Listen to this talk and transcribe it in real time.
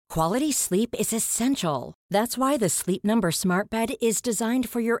Quality sleep is essential. That's why the Sleep Number Smart Bed is designed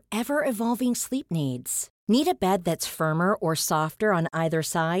for your ever-evolving sleep needs. Need a bed that's firmer or softer on either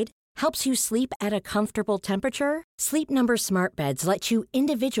side? Helps you sleep at a comfortable temperature? Sleep Number Smart Beds let you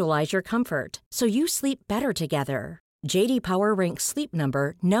individualize your comfort, so you sleep better together. J.D. Power ranks Sleep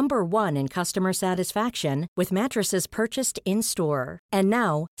Number number 1 in customer satisfaction with mattresses purchased in-store. And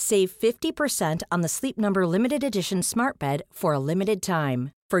now, save 50% on the Sleep Number Limited Edition Smart Bed for a limited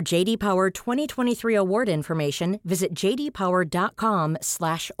time. For J.D. Power 2023 award information, visit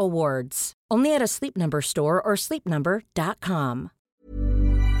jdpower.com/awards. Only at a Sleep Number store or sleepnumber.com.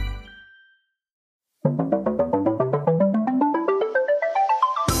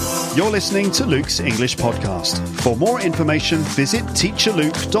 You're listening to Luke's English Podcast. For more information, visit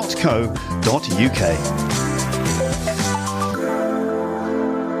teacherluke.co.uk.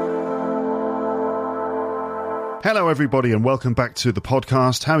 Hello, everybody, and welcome back to the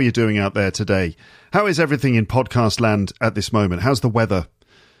podcast. How are you doing out there today? How is everything in podcast land at this moment? How's the weather?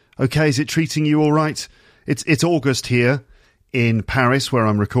 Okay, is it treating you all right? It's August here in Paris, where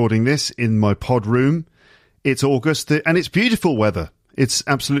I'm recording this, in my pod room. It's August, and it's beautiful weather. It's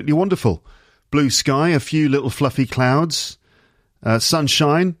absolutely wonderful. Blue sky, a few little fluffy clouds,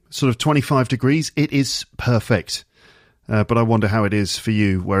 sunshine, sort of 25 degrees. It is perfect. But I wonder how it is for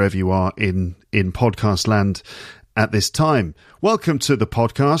you, wherever you are in podcast land at this time. Welcome to the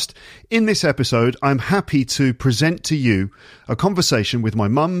podcast. In this episode, I'm happy to present to you a conversation with my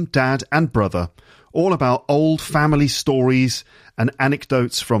mum, dad, and brother, all about old family stories and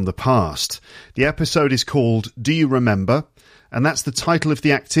anecdotes from the past. The episode is called Do You Remember? And that's the title of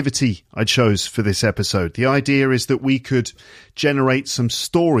the activity I chose for this episode. The idea is that we could generate some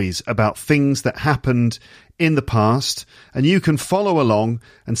stories about things that happened in the past, and you can follow along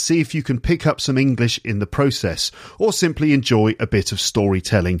and see if you can pick up some English in the process, or simply enjoy a bit of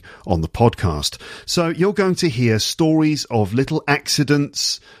storytelling on the podcast. So you're going to hear stories of little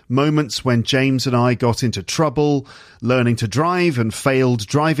accidents, moments when James and I got into trouble, learning to drive and failed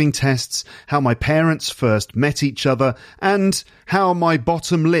driving tests, how my parents first met each other, and how my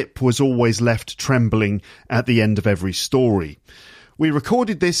bottom lip was always left trembling at the end of every story. We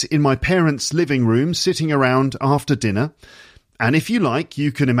recorded this in my parents' living room, sitting around after dinner. And if you like,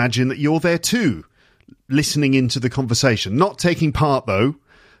 you can imagine that you're there too, listening into the conversation. Not taking part, though.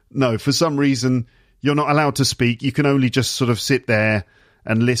 No, for some reason, you're not allowed to speak. You can only just sort of sit there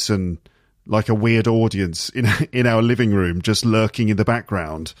and listen like a weird audience in our living room, just lurking in the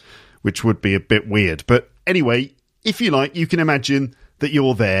background, which would be a bit weird. But anyway, if you like, you can imagine that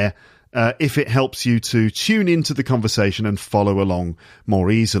you're there. If it helps you to tune into the conversation and follow along more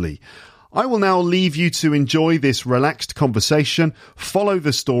easily. I will now leave you to enjoy this relaxed conversation, follow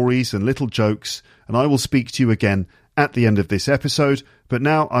the stories and little jokes, and I will speak to you again at the end of this episode. But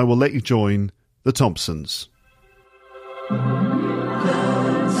now I will let you join the Thompsons.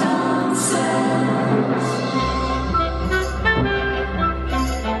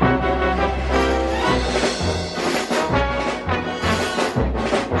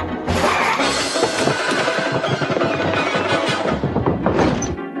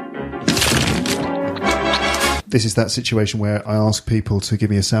 This is that situation where I ask people to give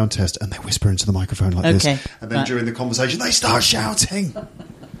me a sound test and they whisper into the microphone like this. And then during the conversation, they start shouting.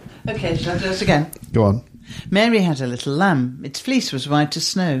 Okay, shall I do this again? Go on. Mary had a little lamb. Its fleece was white as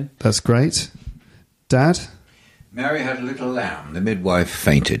snow. That's great. Dad? Mary had a little lamb. The midwife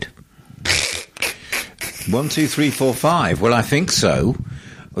fainted. 1, 2, 3, 4, 5. Well, I think so.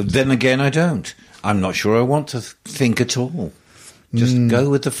 Then again, I don't. I'm not sure I want to think at all. Just go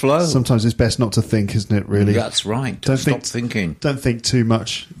with the flow. Sometimes it's best not to think, isn't it, really? That's right. Stop thinking. Don't think too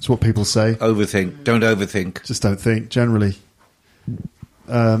much. It's what people say. Overthink. Don't overthink. Just don't think, generally.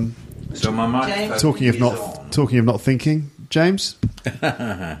 So my microphone talking of not thinking, James?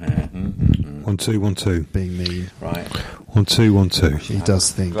 1, 2, 1, 2. Being mean. Right. 1, 2, 1, 2. He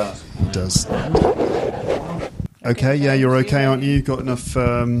does think. He does. Okay, yeah, you're okay, aren't you? Got enough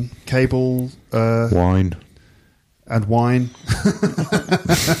cable? Wine. And wine.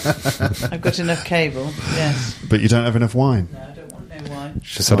 I've got enough cable, yes. But you don't have enough wine? No, I don't want no wine.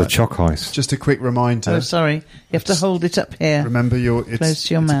 Just had a choc ice. Just a quick reminder. Oh, sorry. You have to hold it up here. Remember, close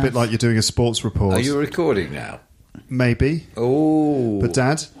to your mouth. A bit like you're doing a sports report. Are you recording now? Maybe. Oh. But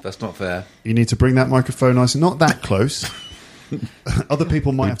Dad? That's not fair. You need to bring that microphone nice and not that close. Other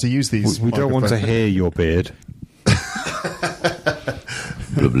people might have to use these. We don't want to hear your beard.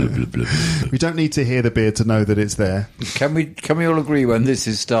 Blah, blah, blah, blah, blah. We don't need to hear the beard to know that it's there. Can we all agree when this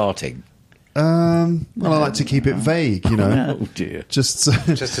is starting? Well, I like to keep it vague, you know. Oh dear. Just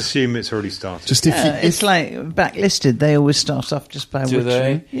assume it's already started. just if you, It's like Backlisted. They always start off just by Do witchery.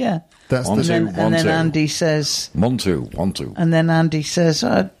 they? Yeah. that's One, the two, And then Andy says, One, two. and then Andy says,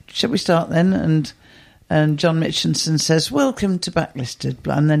 shall we start then? And John Mitchinson says, welcome to Backlisted,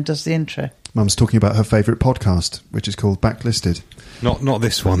 and then does the intro. Mum's talking about her favourite podcast, which is called Backlisted. Not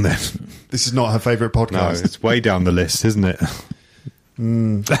this one then. This is not her favourite No, podcast. it's way down the list, isn't it?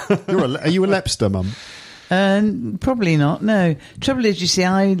 Are you a Lepster, Mum? Probably not, no. Trouble is, you see,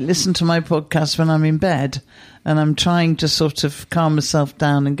 I listen to my podcast when I'm in bed and I'm trying to sort of calm myself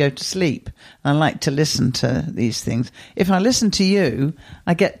down and go to sleep. I like to listen to these things. If I listen to you,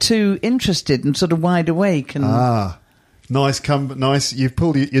 I get too interested and sort of wide awake. And Nice. You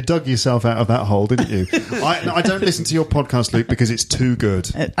dug yourself out of that hole, didn't you? I don't listen to your podcast, Luke, because it's too good.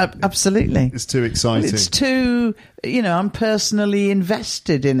 Absolutely. It's too exciting. It's too, I'm personally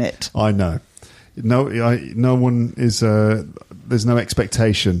invested in it. I know. No one is. There's no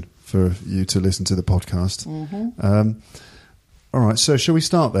expectation for you to listen to the podcast. Mm-hmm. All right. So, shall we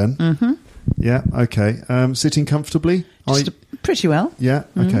start then? Mm-hmm. Yeah. Okay. Sitting comfortably. Pretty well. Yeah.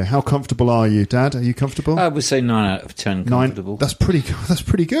 Okay. How comfortable are you, Dad? Are you comfortable? I would say 9 out of 10 comfortable. 9. That's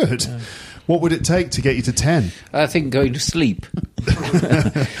pretty good. Yeah. What would it take to get you to 10? I think going to sleep.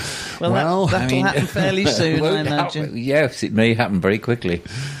 Well, that'll happen fairly soon, I imagine. Yes, it may happen very quickly.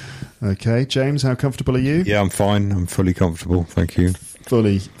 Okay, James, how comfortable are you? Yeah, I'm fine. I'm fully comfortable. Thank you.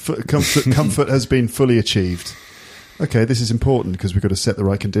 Comfort has been fully achieved. Okay, this is important because we've got to set the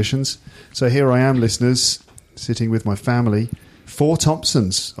right conditions. So here I am, listeners, sitting with my family. 4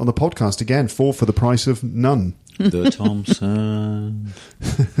 Thompsons on the podcast again. 4 for the price of none. The Thompson.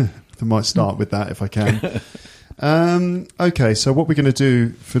 I might start with that if I can. Okay, so what we're going to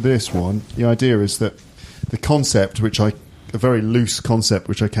do for this one, the idea is that the concept, a very loose concept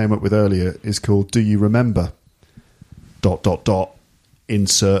which I came up with earlier, is called Do You Remember? ...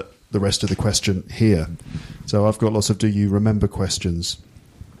 Insert the rest of the question here. So I've got lots of Do You Remember questions.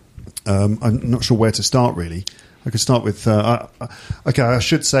 I'm not sure where to start, really. I could start with... okay, I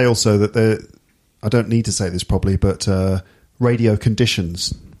should say also that I don't need to say this probably, but radio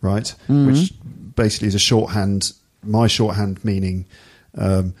conditions, right? Mm-hmm. Which basically is a shorthand, my shorthand meaning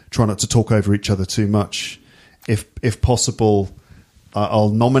try not to talk over each other too much. If possible, I'll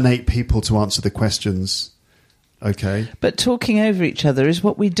nominate people to answer the questions. Okay. But talking over each other is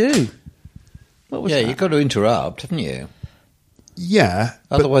what we do. What was that? You've got to interrupt, haven't you? Yeah.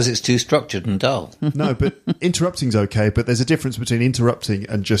 Otherwise it's too structured and dull. No, but interrupting's okay, but there's a difference between interrupting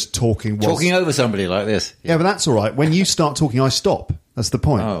and just talking. Talking over somebody like this. Yeah, but that's all right. When you start talking, I stop. That's the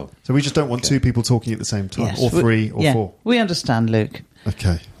point. Oh. So we just don't want 2 people talking at the same time. Yes. Or 3 or 4. We understand, Luke.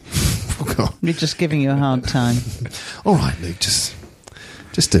 Okay. We're just giving you a hard time. All right, Luke, just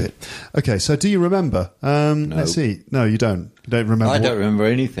do it. Okay, so do you remember? No. Let's see. No, you don't. You don't remember. I don't remember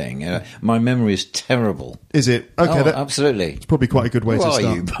anything. My memory is terrible. Is it? Okay, absolutely. It's probably quite a good way to start. Who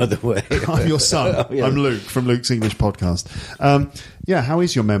are you, by the way? I'm your son. Oh, yeah. I'm Luke from Luke's English podcast. How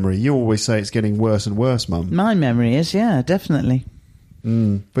is your memory? You always say it's getting worse and worse, Mum. My memory is, definitely.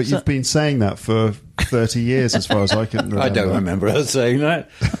 But you've been saying that for 30 years, as far as I can remember. I don't remember her saying that.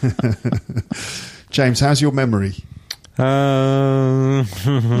 James, how's your memory? Sorry,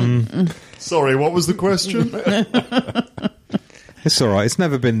 what was the question? It's all right. It's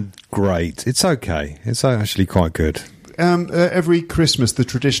never been great. It's okay. It's actually quite good. Every Christmas, the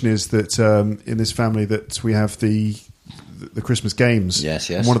tradition is that in this family that we have the Christmas games. Yes.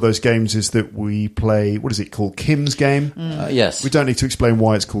 And one of those games is that we play, what is it called? Kim's Game? Yes. We don't need to explain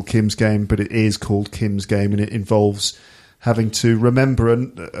why it's called Kim's Game, but it is called Kim's Game, and it involves having to remember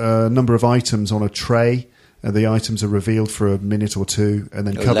a number of items on a tray. The items are revealed for a minute or 2 and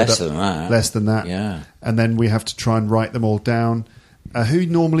then covered less up. Than that. Less than that. Yeah. And then we have to try and write them all down. Who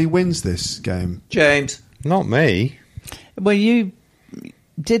normally wins this game? James. Not me. Well, you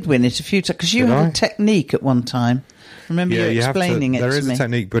did win it a few times because you had a technique at one time. Remember you explaining it to me? There is a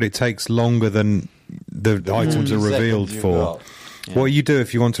technique, but it takes longer than the items are revealed for. Yeah. What you do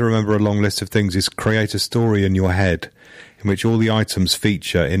if you want to remember a long list of things is create a story in your head in which all the items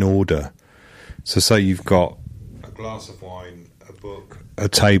feature in order. So say you've got a glass of wine, a book, a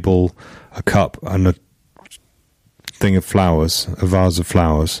table, a cup, and a thing of flowers, a vase of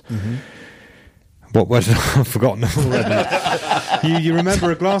flowers. Mm-hmm. I've forgotten already. You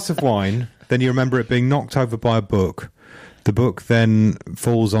remember a glass of wine, then you remember it being knocked over by a book. The book then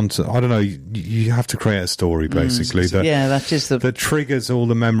falls onto, I don't know, you have to create a story, basically. That is that triggers all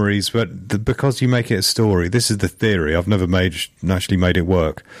the memories, but because you make it a story, this is the theory, I've never actually made it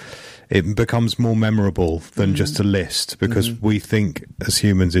work, it becomes more memorable than just a list, because we think as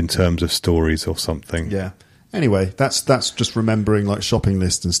humans in terms of stories or something. Yeah. Anyway, that's just remembering like shopping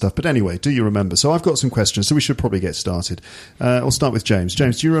lists and stuff. But anyway, do you remember? So I've got some questions, so we should probably get started. I'll start with James.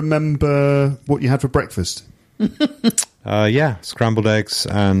 James, do you remember what you had for breakfast? Yeah, scrambled eggs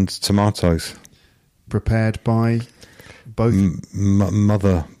and tomatoes. Prepared by both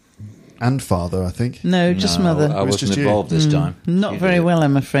Mother. and father, I think. No, just mother. I wasn't just you. involved this time. Not You very did it. well,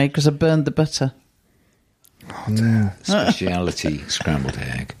 I'm afraid, because I burned the butter. Speciality scrambled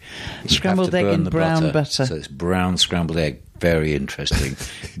egg. You Scrambled have to egg burn in the brown butter. So it's brown scrambled egg. Very interesting.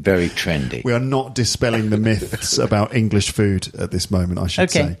 Very trendy. We are not dispelling the myths about English food at this moment, I should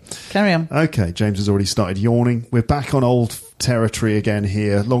Okay, say. carry on. Okay, James has already started yawning. We're back on old territory again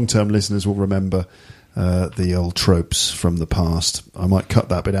here. Long-term listeners will remember the old tropes from the past. I might cut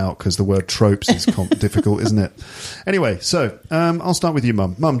that bit out because the word tropes is difficult, isn't it? Anyway, so I'll start with you,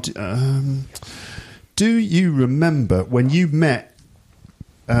 Mum. Mum, do you remember when you met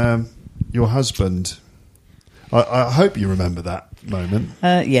your husband? I hope you remember that moment.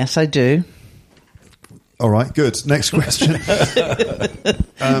 Yes, I do. All right, good. Next question.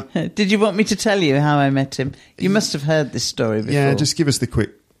 Did you want me to tell you how I met him? You must have heard this story before. Yeah, just give us the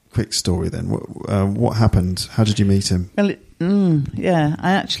quick story then. What happened? How did you meet him? Well, yeah,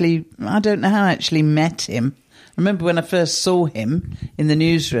 I don't know how I actually met him. I remember when I first saw him in the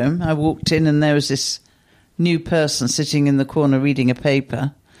newsroom, I walked in and there was this new person sitting in the corner reading a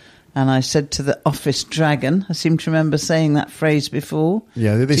paper. And I said to the office dragon, I seem to remember saying that phrase before,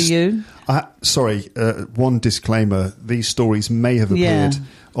 to you. Sorry, one disclaimer. These stories may have appeared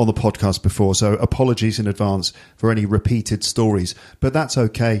on the podcast before, so apologies in advance for any repeated stories. But that's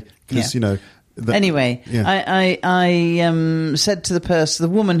okay, because, Anyway, yeah. I said to the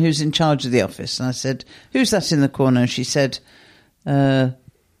woman who's in charge of the office, and I said, who's that in the corner? And she said,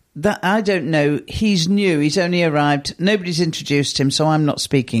 that I don't know. He's new. He's only arrived. Nobody's introduced him, so I'm not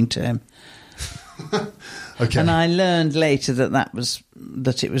speaking to him. Okay. And I learned later that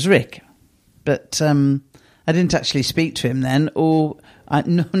it was Rick, but I didn't actually speak to him then, nor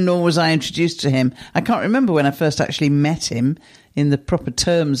was I introduced to him. I can't remember when I first actually met him in the proper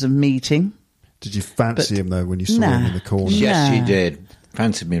terms of meeting. Did you fancy him though when you saw him in the corner? Yes, Nah. she did.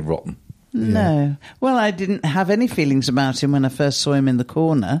 Fancied me rotten. No. Well, I didn't have any feelings about him when I first saw him in the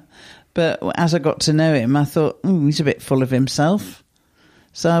corner. But as I got to know him, I thought, he's a bit full of himself.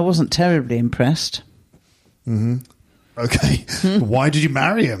 So I wasn't terribly impressed. Mm-hmm. Okay. Why did you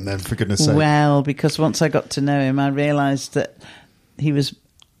marry him then, for goodness sake? Well, because once I got to know him, I realised that he was...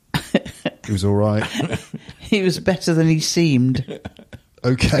 He was all right. He was better than he seemed.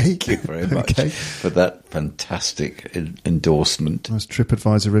 Okay. Thank you very much Okay. for that fantastic endorsement. Nice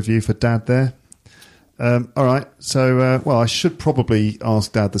TripAdvisor review for Dad there. All right. So, I should probably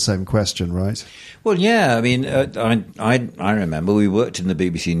ask Dad the same question, right? Well, yeah. I mean, I remember we worked in the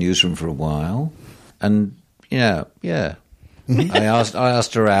BBC newsroom for a while, and yeah. I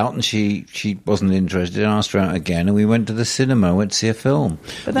asked her out, and she wasn't interested. I asked her out again, and we went to the cinema. I went to see a film.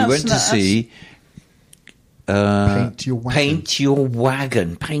 But we went to see Paint Your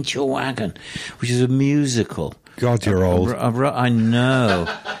Wagon. Paint Your Wagon, which is a musical. God, you're old. I know.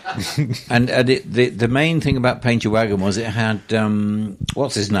 and the main thing about Paint Your Wagon was it had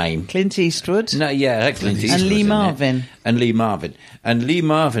what's his name? Clint Eastwood. No, yeah, Clint Eastwood. And Lee in it. Marvin. And Lee Marvin. And Lee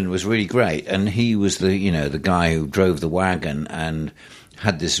Marvin was really great, and he was the guy who drove the wagon and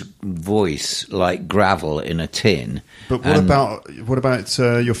had this voice like gravel in a tin. But what about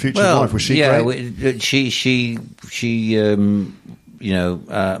your future wife? Was she great? She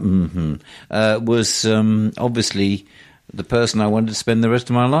was obviously the person I wanted to spend the rest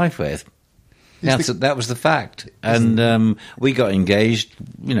of my life with. That was the fact. And we got engaged,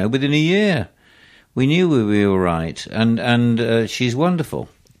 within a year. We knew we were all right. And she's wonderful.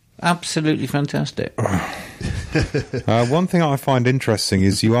 Absolutely fantastic. One thing I find interesting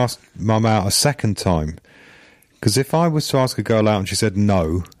is you asked Mum out a second time. Because if I was to ask a girl out and she said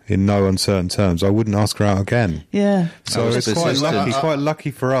no, in no uncertain terms, I wouldn't ask her out again. Yeah. So it's quite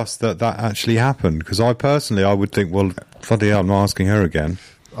lucky for us that actually happened. Because I would think, well, bloody hell, I'm not asking her again.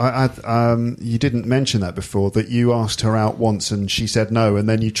 You didn't mention that before, that you asked her out once and she said no, and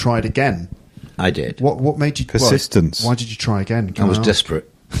then you tried again. I did. What made you... Persistence. Why did you try again? I was desperate.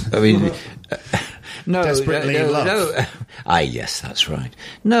 I mean... No, Desperately in love. No. Yes, that's right.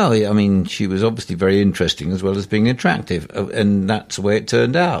 No, I mean, she was obviously very interesting as well as being attractive, and that's the way it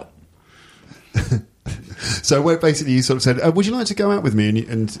turned out. So where basically you sort of said, would you like to go out with me?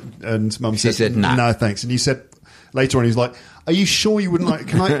 And Mum said, no. No, thanks. And you said later on, he was like, are you sure you wouldn't like...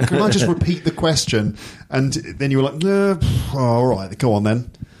 Can I just repeat the question? And then you were like, no, all right, go on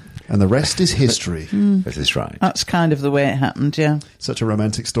then. And the rest is history. This is right. That's kind of the way it happened, yeah. Such a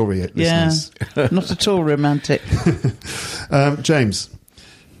romantic story, Yeah, listeners. not at all romantic. James,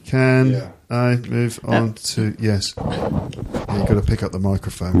 can I move on to... Yes. Yeah, you've got to pick up the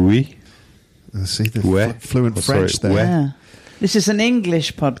microphone. Oui. See the Where? fluent Oh, sorry, French there. where? Yeah. This is an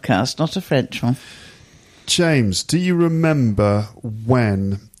English podcast, not a French one. James, do you remember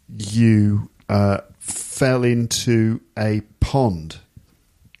when you fell into a pond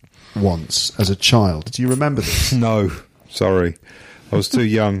once as a child? Do you remember this? No, sorry. I was too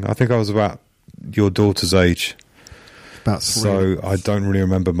young. I think I was about your daughter's age. About 3, So I don't really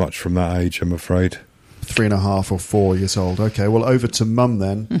remember much from that age, I'm afraid. 3.5 or 4 years old. Okay, well, over to Mum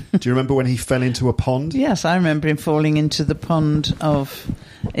then. Do you remember when he fell into a pond? Yes, I remember him falling into the pond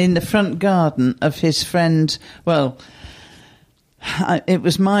in the front garden of his friend. Well, it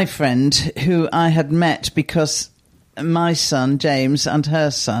was my friend who I had met because my son, James, and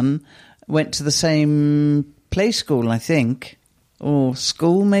her son went to the same play school, I think. Or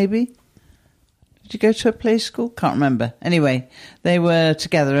school, maybe? Did you go to a play school? Can't remember. Anyway, they were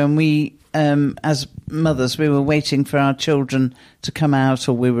together and we... as mothers, we were waiting for our children to come out,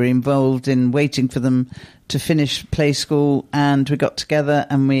 or we were involved in waiting for them to finish play school, and we got together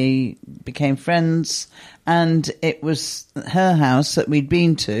and we became friends, and it was her house that we'd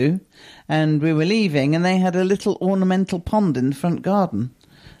been to, and we were leaving, and they had a little ornamental pond in the front garden,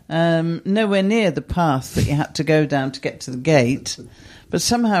 nowhere near the path that you had to go down to get to the gate, but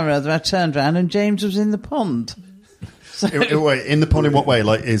somehow or other I turned around and James was in the pond. Wait, in the pond in what way?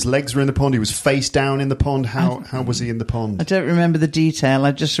 Like his legs were in the pond, he was face down in the pond? How was he in the pond? I don't remember the detail.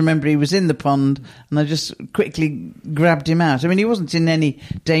 I just remember he was in the pond and I just quickly grabbed him out. I mean, he wasn't in any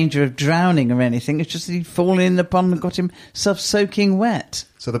danger of drowning or anything. It's just that he'd fallen in the pond and got himself soaking wet.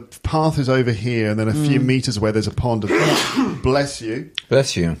 So the path is over here, and then a few metres away there's a pond. Bless you.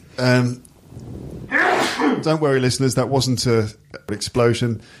 Bless you. Don't worry, listeners, that wasn't an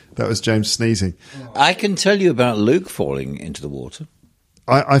explosion. That was James sneezing. I can tell you about Luke falling into the water.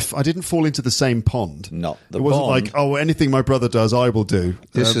 I didn't fall into the same pond. Not the It wasn't pond. like, oh, anything my brother does, I will do.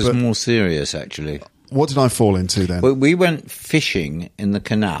 This is but more serious, actually. what did I fall into then? We went fishing in the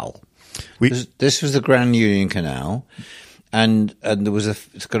canal. This was the Grand Union Canal, and there was a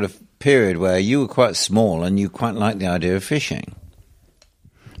kind of period where you were quite small and you quite liked the idea of fishing.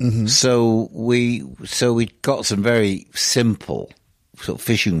 Mm-hmm. So we got some very simple sort of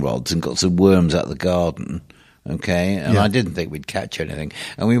fishing rods and got some worms out of the garden, okay? And I didn't think we'd catch anything.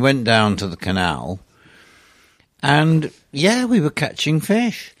 And we went down to the canal, and we were catching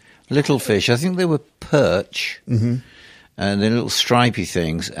fish, little fish. I think they were perch, and they're little stripy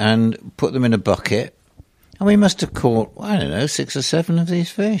things, and put them in a bucket. And we must have caught, I don't know, 6 or 7 of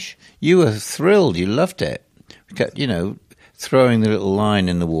these fish. You were thrilled. You loved it. We kept, throwing the little line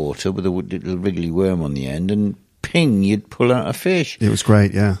in the water with a little wriggly worm on the end, and ping, you'd pull out a fish. It was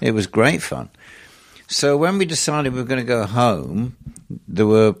great, yeah. It was great fun. So when we decided we were going to go home, there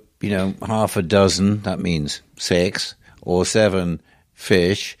were, half a dozen, that means 6 or 7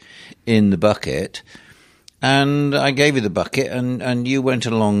 fish in the bucket. And I gave you the bucket, and you went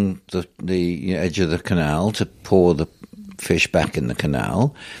along the edge of the canal to pour the fish back in the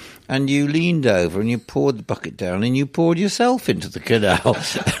canal. And you leaned over and you poured the bucket down and you poured yourself into the canal.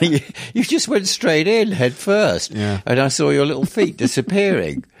 you just went straight in, head first. Yeah. And I saw your little feet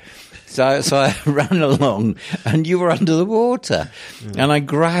disappearing. So I ran along and you were under the water. Yeah. And I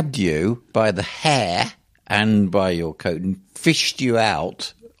grabbed you by the hair and by your coat and fished you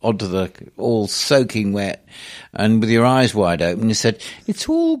out onto the all soaking wet and with your eyes wide open. You said, "It's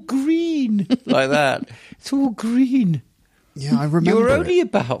all green," like that. It's all green. Yeah, I remember. You were only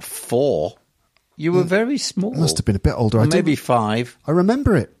about 4. You were very small. Must have been a bit older. Or maybe 5. I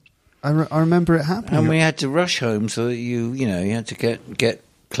remember it. I remember it happening. And we had to rush home so that you had to get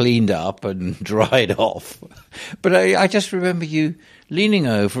cleaned up and dried off. But I just remember you leaning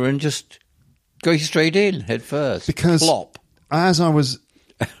over and just going straight in, head first. Because plop. As I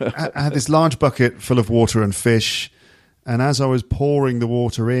had this large bucket full of water and fish. And as I was pouring the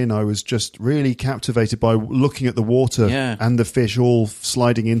water in, I was just really captivated by looking at the water and the fish all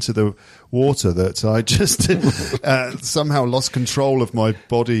sliding into the water that I just somehow lost control of my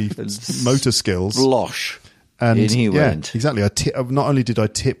body motor skills. Slosh. And in he went. Exactly. Not only did I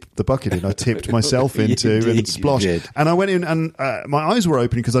tip the bucket in, I tipped myself into and splashed. And I went in and my eyes were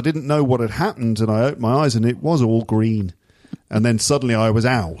open because I didn't know what had happened. And I opened my eyes and it was all green. And then suddenly I was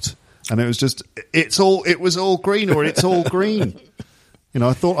out. And it was just, it was all green, or it's all green.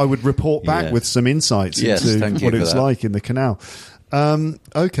 I thought I would report back with some insights into what it was like in the canal.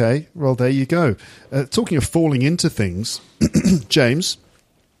 Okay, well, there you go. Talking of falling into things, James,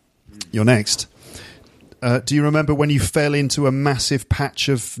 you're next. Do you remember when you fell into a massive patch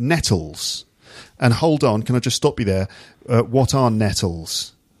of nettles? And hold on, can I just stop you there? What are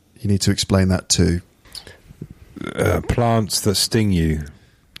nettles? You need to explain that too. Plants that sting you,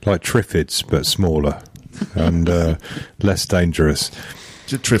 like triffids, but smaller and less dangerous.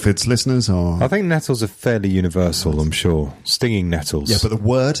 Triffids, listeners? Or... I think nettles are fairly universal, I'm sure. Stinging nettles. Yeah, but the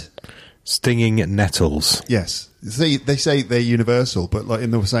word? Stinging nettles. Yes. They say they're universal, but like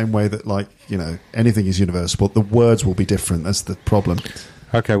in the same way that, like, you know, anything is universal, but the words will be different. That's the problem.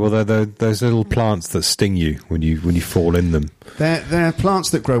 Okay, well, they're those little plants that sting you when you fall in them. They're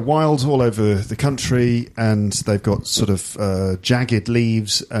plants that grow wild all over the country, and they've got sort of jagged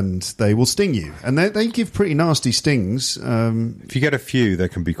leaves, and they will sting you. And they give pretty nasty stings. If you get a few, they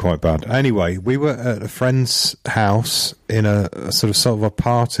can be quite bad. Anyway, we were at a friend's house in a sort of a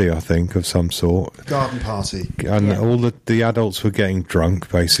party, I think, of some sort. Garden party. And all the adults were getting drunk,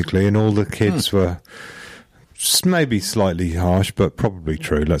 basically, and all the kids were... Maybe slightly harsh, but probably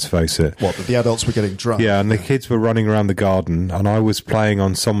true, let's face it. What, that the adults were getting drunk? Yeah, and the kids were running around the garden, and I was playing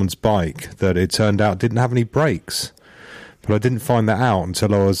on someone's bike that it turned out didn't have any brakes. But I didn't find that out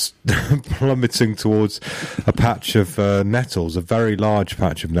until I was plummeting towards a patch of nettles, a very large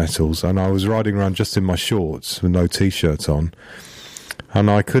patch of nettles, and I was riding around just in my shorts with no T-shirt on. And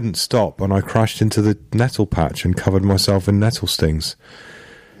I couldn't stop, and I crashed into the nettle patch and covered myself in nettle stings.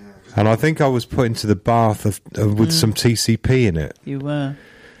 And I think I was put into the bath with some TCP in it. You were.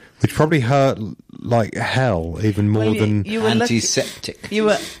 Which probably hurt like hell, even more than... You were antiseptic. You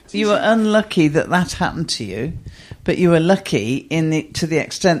were unlucky that happened to you, but you were lucky to the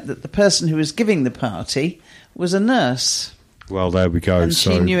extent that the person who was giving the party was a nurse. Well, there we go. And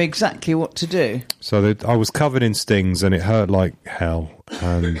she knew exactly what to do. So I was covered in stings, and it hurt like hell.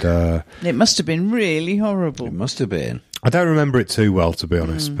 And it must have been really horrible. It must have been. I don't remember it too well, to be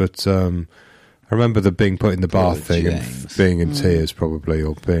honest, but I remember the being put in the bath thing and being in tears, probably,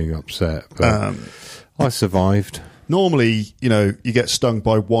 or being upset. But I survived. Normally, you know, you get stung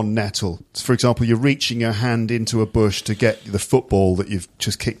by one nettle. For example, you're reaching your hand into a bush to get the football that you've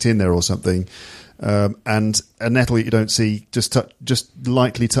just kicked in there or something, and a nettle that you don't see just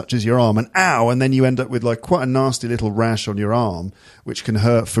lightly touches your arm, and ow, and then you end up with like quite a nasty little rash on your arm, which can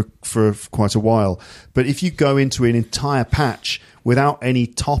hurt for quite a while. But if you go into an entire patch without any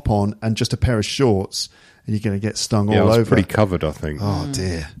top on and just a pair of shorts, and you're going to get stung all over. I was pretty covered, I think. Oh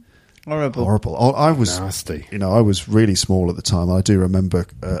dear. Horrible. I was nasty. You know, I was really small at the time. I do remember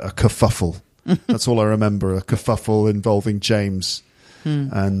a kerfuffle. That's all I remember, a kerfuffle involving James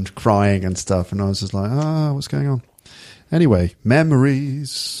and crying and stuff. And I was just like, what's going on? Anyway,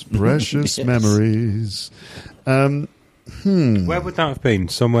 memories, precious memories. Where would that have been?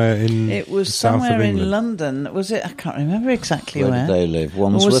 Somewhere in It was the south somewhere of in England? London. Was it? I can't remember exactly Where did they live?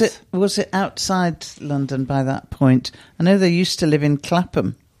 Wandsworth? Or was it outside London by that point? I know they used to live in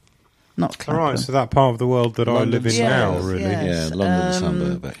Clapham. Not All Clapham. right, so that part of the world that I live in now, really. Yes. Yeah, London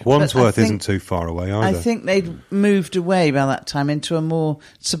suburb. Wandsworth But I isn't think- too far away I either. think they'd moved away by that time into a more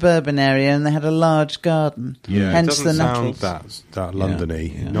suburban area, and they had a large garden. Yeah, hence it the doesn't nettles. sound that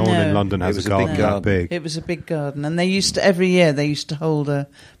London-y. Yeah. No one in No. London has It was a a big garden that garden. big. It was a big garden, and they used to every year they used to hold a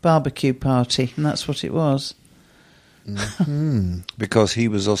barbecue party, and that's what it was. Because he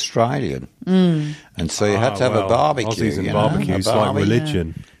was Australian. And so you had to have a barbecue. Aussies and you know, barbecues a like barbie.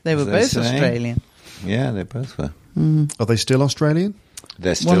 religion. They were As they both say. Australian. Yeah, they both were. Are they still Australian?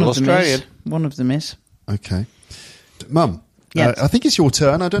 They're One still of them is. Australian. One of them is. Okay. Mum, Yes. I think it's your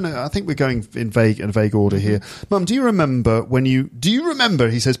turn. I don't know. I think we're going in vague order here. Mum, do you remember,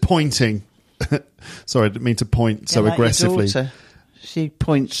 he says, pointing. Sorry, I didn't mean to point so Yeah, like your aggressively. daughter. She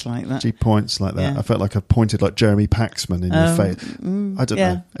points like that. She points like that. Yeah. I felt like I pointed like Jeremy Paxman in your face. I don't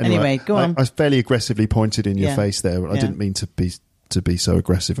yeah. know. Anyway, go on. I fairly aggressively pointed in your Yeah. face there. I Yeah. didn't mean to be so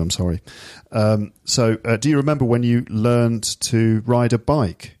aggressive. I'm sorry. So, do you remember when you learned to ride a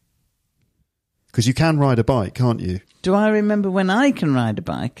bike? Because you can ride a bike, can't you? Do I remember when I can ride a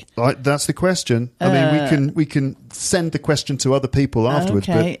bike? That's the question. I mean, we can send the question to other people afterwards,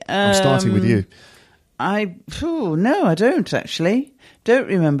 Okay, but I'm starting with you. No, I don't actually. Don't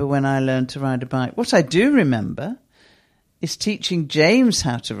remember when I learned to ride a bike. What I do remember is teaching James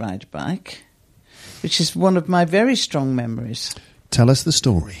how to ride a bike, which is one of my very strong memories. Tell us the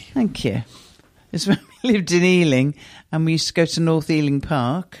story. Thank you. It's when we lived in Ealing, and we used to go to North Ealing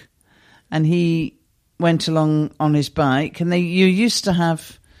Park, and he went along on his bike, and you used to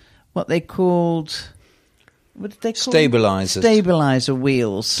have what they called... What did they call them? Stabilisers. Stabiliser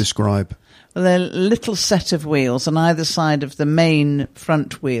wheels. Describe. Well, they're a little set of wheels on either side of the main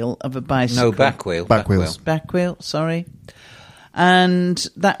front wheel of a bicycle. No, back wheel. Back wheels. Back wheel, sorry. and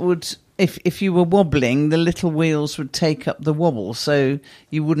that would, if you were wobbling, the little wheels would take up the wobble, so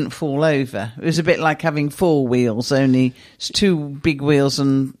you wouldn't fall over. It was a bit like having 4 wheels, only it's 2 big wheels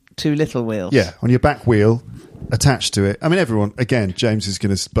and 2 little wheels. Yeah, on your back wheel, attached to it. I mean, everyone, again, James is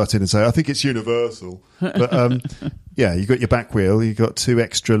going to butt in and say, I think it's universal. But, yeah, you got your back wheel, you got 2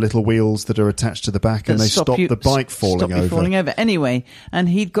 extra little wheels that are attached to the back, and they stop the bike falling over. Anyway, and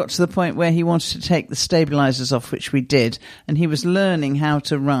he'd got to the point where he wanted to take the stabilisers off, which we did, and he was learning how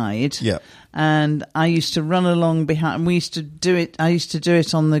to ride. Yeah. And I used to run along behind, and we used to do it, I used to do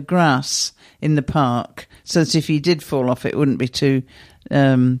it on the grass in the park, so that if he did fall off, it wouldn't be too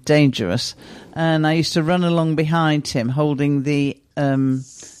dangerous. And I used to run along behind him holding the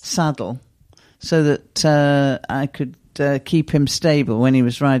saddle so that I could keep him stable when he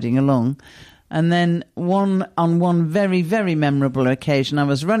was riding along. And then on one very, very memorable occasion, I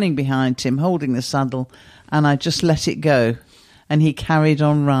was running behind him holding the saddle, and I just let it go, and he carried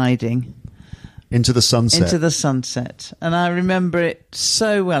on riding. Into the sunset. And I remember it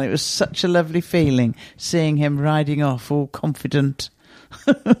so well. It was such a lovely feeling seeing him riding off all confident.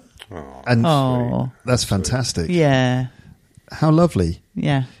 And that's fantastic. Yeah. How lovely.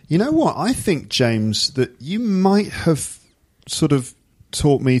 Yeah. You know what? I think, James, that you might have sort of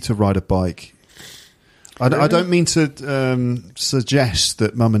taught me to ride a bike. I don't mean to suggest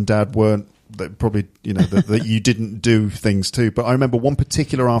that Mum and Dad weren't, that probably, you know, that you didn't do things too. But I remember one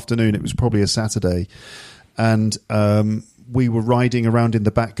particular afternoon, it was probably a Saturday, and we were riding around in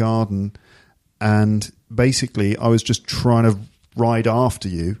the back garden, and basically I was just trying to ride after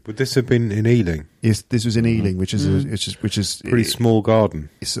you. Would this have been in Ealing? Yes, this was in Ealing, which is pretty small garden.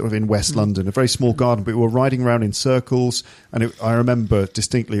 It's sort of in West London, a very small garden. But we were riding around in circles, and I remember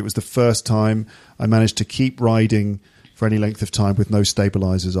distinctly it was the first time I managed to keep riding for any length of time with no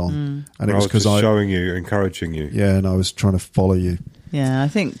stabilisers on, and it was because I was showing you, encouraging you. Yeah, and I was trying to follow you. Yeah, I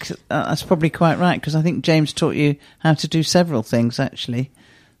think that's probably quite right, because I think James taught you how to do several things actually.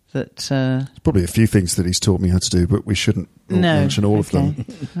 There's probably a few things that he's taught me how to do, but we shouldn't mention all of them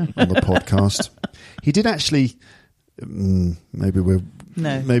on the podcast. He did actually. No,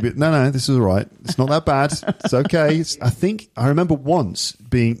 this is all right. It's not that bad. It's okay. I think I remember once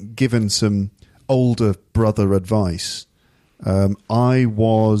being given some older brother advice. I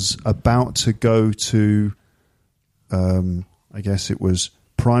was about to go to, I guess it was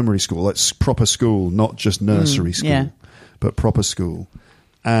primary school. That's proper school, not just nursery school, but proper school.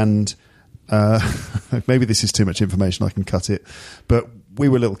 And maybe this is too much information, I can cut it. But we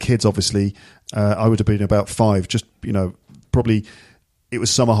were little kids, obviously. I would have been about 5, just, you know, probably it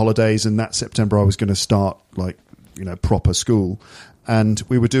was summer holidays, and that September I was going to start, like, you know, proper school. And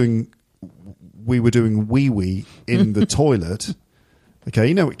we were doing wee-wee in the toilet. Okay,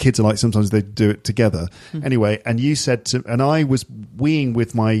 you know what kids are like, sometimes they do it together. Anyway, and you said and I was weeing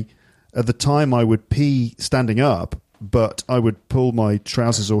with at the time I would pee standing up, but I would pull my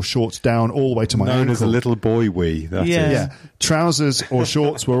trousers or shorts down all the way to my ankle. Known as a little boy wee, that is. Yeah, trousers or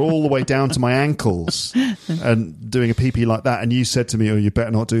shorts were all the way down to my ankles, and doing a pee-pee like that. And you said to me, "Oh, you better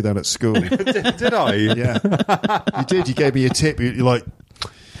not do that at school." Did I? Yeah, you did. You gave me a tip. You're like,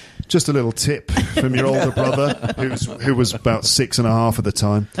 just a little tip from your older brother, who was about 6.5 at the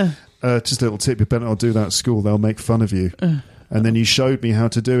time. Just a little tip. You better not do that at school. They'll make fun of you. And then you showed me how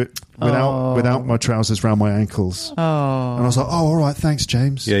to do it without my trousers round my ankles. Oh. And I was like, oh, all right, thanks,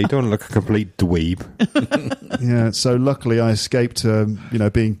 James. Yeah, you don't look a complete dweeb. Yeah, so luckily I escaped,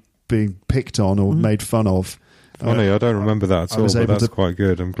 being picked on or made fun of. Funny, I don't remember that at all, but that's quite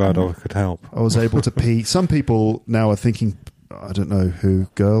good. I'm glad I could help. I was able to pee. Some people now are thinking, I don't know who,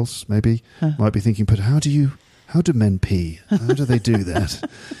 girls maybe, might be thinking, but how do men pee? How do they do that?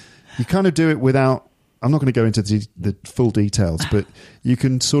 You kind of do it without, I'm not going to go into the full details, but you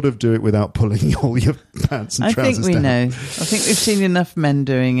can sort of do it without pulling all your pants and trousers down. I think we know. I think we've seen enough men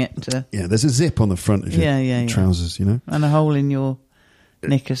doing it. Yeah, there's a zip on the front of your trousers, you know. And a hole in your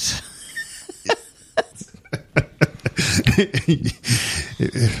knickers.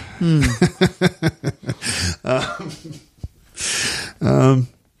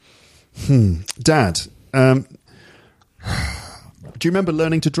 Dad, do you remember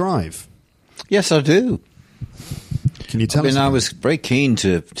learning to drive? Yes, I do. Can you tell us? I was very keen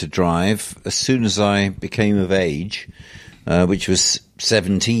to drive as soon as I became of age, which was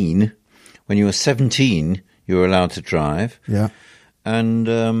 17. When you were 17, you were allowed to drive. Yeah. And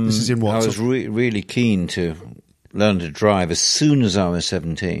this is in what? I was really keen to learn to drive as soon as I was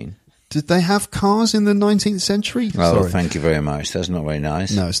 17. Did they have cars in the 19th century? Oh, thank you very much. That's not very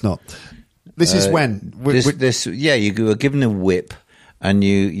nice. No, it's not. This is when? You were given a whip, and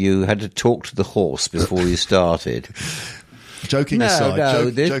you had to talk to the horse before you started. Joking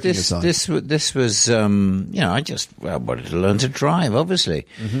aside, joking aside. This was, I just wanted to learn to drive, obviously.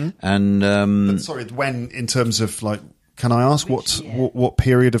 Mm-hmm. And sorry, when in terms of like, can I ask what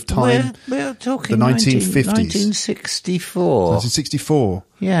period of time? We're talking the 1950s, 1964. 1964.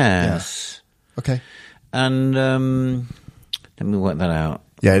 Yes. Yeah. Okay. And let me work that out.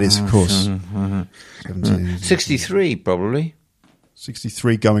 Yeah, it is, of course. 63, probably.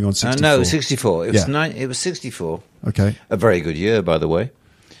 63 going on 64. No, 64. It was 64. Okay. A very good year, by the way.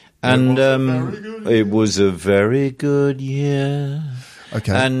 And it was a very good year.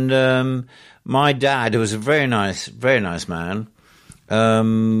 Okay. And my dad, who was a very nice man,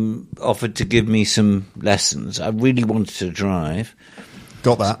 offered to give me some lessons. I really wanted to drive.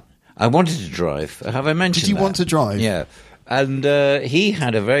 Got that. I wanted to drive. Have I mentioned that? Did you want to drive? Yeah. And he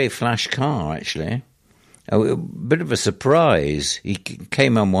had a very flash car, actually. A bit of a surprise. He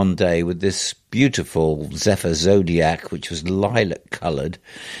came on one day with this beautiful Zephyr Zodiac, which was lilac-coloured,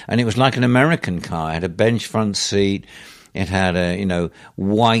 and it was like an American car. It had a bench front seat. It had a,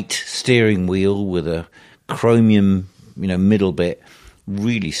 white steering wheel with a chromium, middle bit.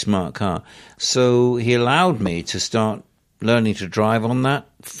 Really smart car. So he allowed me to start learning to drive on that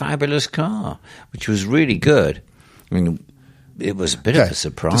fabulous car, which was really good. I mean, it was a bit of a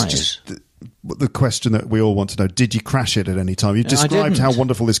surprise. The question that we all want to know: did you crash it at any time? You described how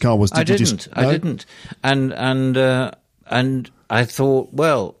wonderful this car was. I didn't. And I thought,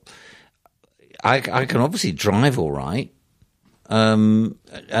 well, I can obviously drive all right.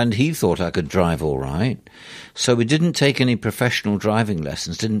 And he thought I could drive all right. So we didn't take any professional driving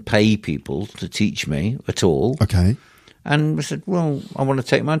lessons. Didn't pay people to teach me at all. Okay. And we said, well, I want to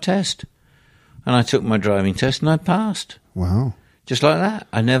take my test. And I took my driving test and I passed. Wow. Just like that.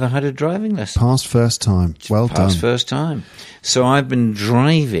 I never had a driving lesson. Passed first time. Well done. Passed first time. So I've been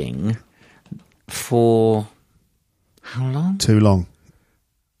driving for how long? Too long.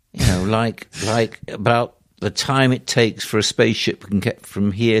 Like about the time it takes for a spaceship can get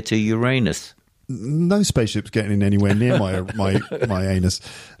from here to Uranus. No spaceship's getting anywhere near my anus.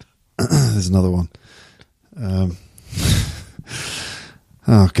 There's another one.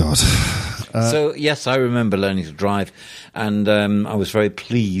 Oh, God. So, yes, I remember learning to drive, and I was very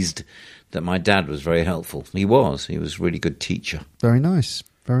pleased that my dad was very helpful. He was a really good teacher. Very nice.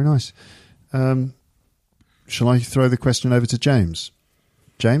 Very nice. Shall I throw the question over to James?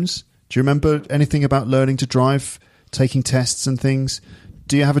 James, do you remember anything about learning to drive, taking tests and things?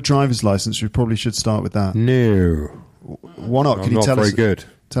 Do you have a driver's license? We probably should start with that. No. Why not? I'm not very good.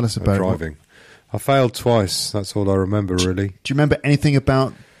 Tell us about driving. I failed twice. That's all I remember, really. Do you remember anything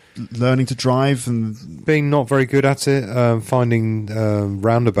about learning to drive and being not very good at it? Finding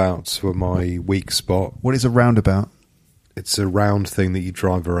roundabouts were my weak spot. What is a roundabout? It's a round thing that you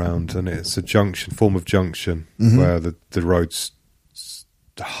drive around, and it's a form of junction where the roads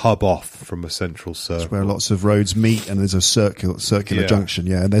hub off from a central circle. It's where lots of roads meet, and there's a circular junction.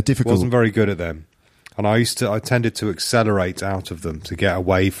 Yeah, and they're difficult. Wasn't very good at them. And I tended to accelerate out of them to get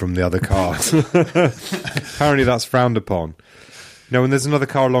away from the other cars. Apparently that's frowned upon. When there's another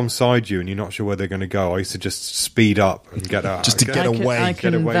car alongside you and you're not sure where they're going to go, I used to just speed up and get out. Just to get away. I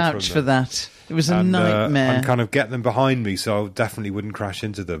can vouch for that. It was a nightmare. And kind of get them behind me so I definitely wouldn't crash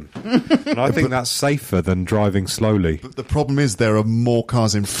into them. And I think that's safer than driving slowly. But the problem is there are more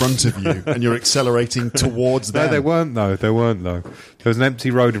cars in front of you and you're accelerating towards them. No, they weren't though. There was an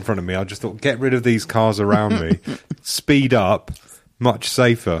empty road in front of me. I just thought, get rid of these cars around me. Speed up. Much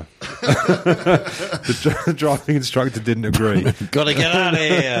safer. The driving instructor didn't agree. Got to get out of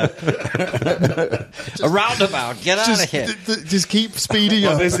here. A roundabout. Get out of here. Just keep speeding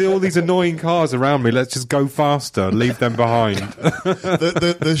up. There's all these annoying cars around me. Let's just go faster. Leave them behind.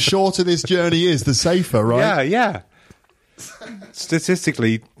 The shorter this journey is, the safer, right? Yeah.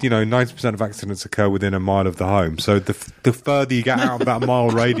 Statistically, 90% of accidents occur within a mile of the home. So the further you get out of that mile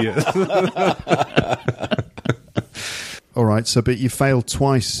radius. All right, but you failed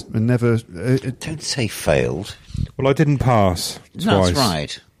twice and never... Don't say failed. Well, I didn't pass twice. No, that's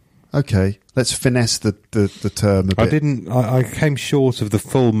right. Okay, let's finesse the term a bit. I came short of the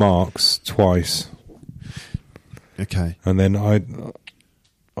full marks twice. Okay. And then I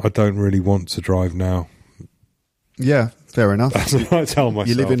don't really want to drive now. Yeah, fair enough. That's what I tell myself.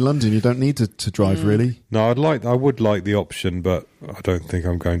 You live in London, you don't need to drive, really. No, I would like the option, but I don't think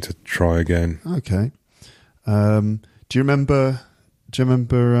I'm going to try again. Okay. Do you remember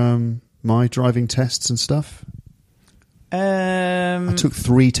my driving tests and stuff? I took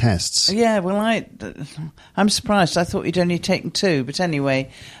 3 tests. Yeah, well, I'm surprised. I thought you'd only taken 2. But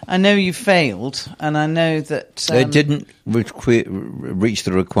anyway, I know you failed, and I know that... it didn't reach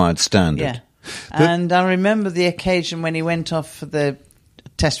the required standard. Yeah. And I remember the occasion when he went off for the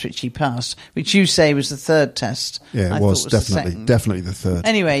test which he passed, which you say was the third test. Yeah, I it was thought the definitely the third.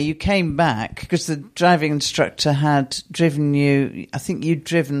 Anyway, you came back because the driving instructor had driven you. I think you'd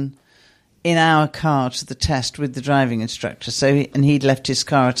driven in our car to the test with the driving instructor. And he'd left his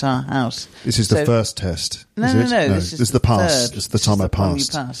car at our house. This is the first test. No. This is the pass. third. It's the time I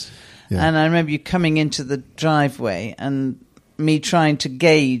passed. You passed. Yeah. And I remember you coming into the driveway and me trying to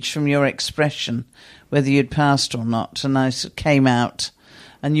gauge from your expression whether you'd passed or not. And I came out.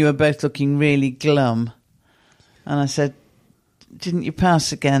 And you were both looking really glum. And I said, didn't you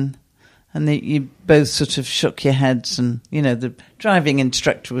pass again? And you both sort of shook your heads. And, the driving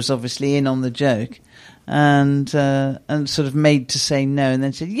instructor was obviously in on the joke. And sort of made to say no. And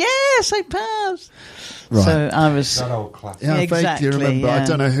then said, yes, I passed. Right. So I was... That old classic. Yeah, exactly, I vaguely remember. yeah. I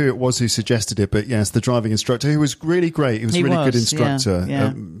don't know who it was who suggested it, but yes, the driving instructor, who was really great. He was a really good instructor.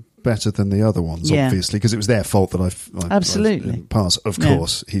 Yeah. Better than the other ones, Yeah. obviously, because it was their fault that I Absolutely. didn't pass. Of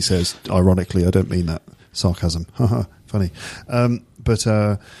course, he says, ironically, I don't mean that sarcasm. Funny. But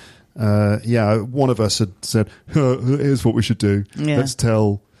one of us had said, here's what we should do. Yeah.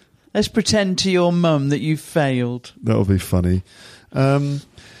 Let's pretend to your mum that you failed. That'll be funny.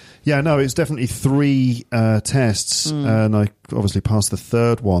 It's definitely 3 tests, and I obviously passed the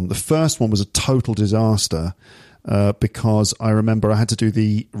third one. The first one was a total disaster. Because I remember I had to do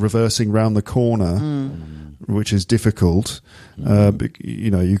the reversing round the corner, which is difficult.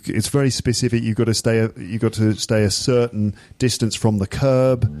 It's very specific. You've got to stay a certain distance from the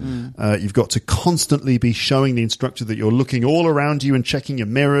curb. You've got to constantly be showing the instructor that you're looking all around you and checking your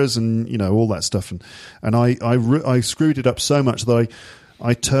mirrors and all that stuff. And I screwed it up so much that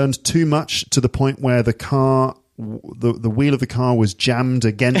I turned too much to the point where the car, the wheel of the car was jammed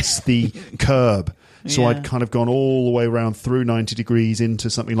against the curb. So I'd kind of gone all the way around through 90 degrees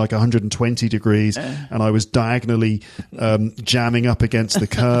into something like 120 degrees, and I was diagonally jamming up against the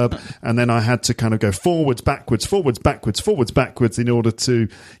curb, and then I had to kind of go forwards, backwards in order to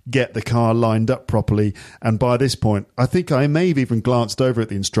get the car lined up properly. And by this point, I think I may have even glanced over at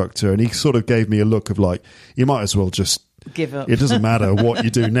the instructor, and he sort of gave me a look of like, you might as well just give up. It doesn't matter what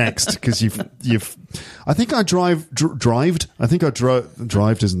you do next, because you've. I think I drived. I think I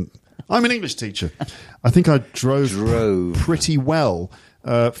drived isn't. I'm an English teacher. I think I drove pretty well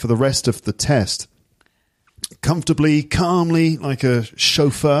for the rest of the test. Comfortably, calmly, like a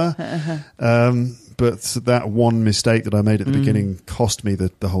chauffeur. But that one mistake that I made at the beginning cost me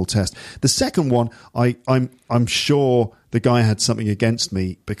the whole test. The second one, I'm sure the guy had something against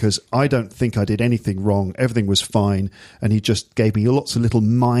me, because I don't think I did anything wrong. Everything was fine. And he just gave me lots of little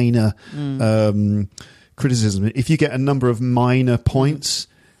minor criticism. If you get a number of minor points...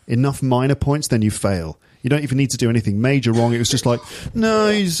 enough minor points, then you fail. You don't even need to do anything major wrong. It was just like, no,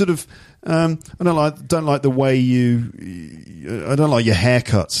 you sort of, I don't like the way I don't like your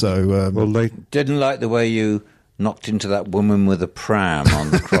haircut. So, they didn't like the way you knocked into that woman with a pram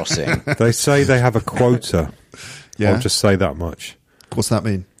on the crossing. They say they have a quota. Yeah. I'll just say that much. What's that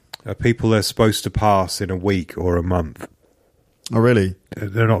mean? People are supposed to pass in a week or a month. Oh, really?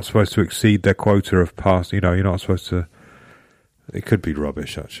 They're not supposed to exceed their quota of pass. You're not supposed to. It could be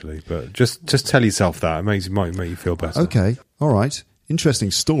rubbish, actually, but just tell yourself that. It might make you feel better. Okay, all right. Interesting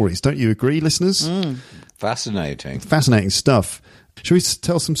stories. Don't you agree, listeners? Fascinating stuff. Shall we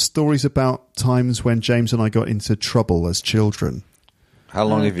tell some stories about times when James and I got into trouble as children? How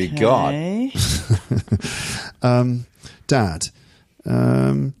long have you got? Dad,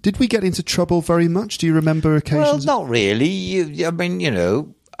 did we get into trouble very much? Do you remember occasions? Well, not really.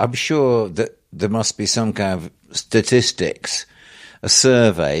 I'm sure that there must be some kind of statistics, a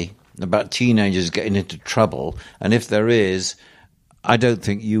survey about teenagers getting into trouble, and if there is, I don't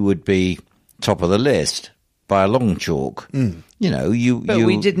think you would be top of the list by a long chalk. But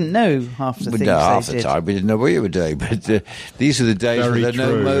we didn't know half the things half they the did. time we didn't know what you were doing. But these are the days Very where there are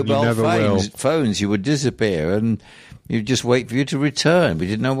true, no and you mobile never phones. You would disappear, and you'd just wait for you to return. We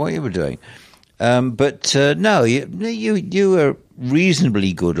didn't know what you were doing. No, you were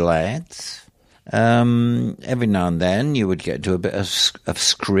reasonably good lads. Every now and then you would get to a bit of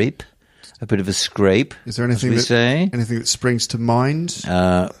scrape, a bit of a scrape. Is there anything that springs to mind?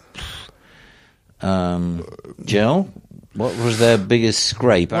 Jill, what was their biggest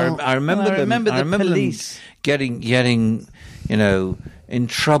scrape? Well, I remember the police them getting in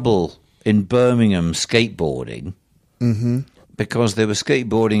trouble in Birmingham skateboarding because they were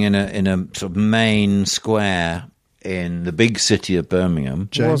skateboarding in a sort of main square in the big city of Birmingham.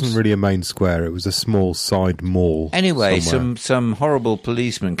 It wasn't really a main square, it was a small side mall. Anyway, somewhere. some horrible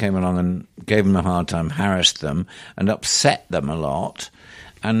policeman came along and gave them a hard time, harassed them and upset them a lot.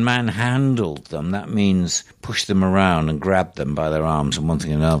 and manhandled them. That means pushed them around and grabbed them by their arms and one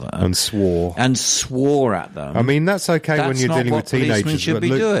thing and another. And swore. And swore at them. I mean, that's okay when you're dealing with teenagers, should but be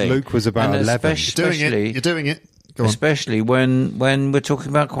doing. Luke was about 11. You're doing it. Go on. Especially when we're talking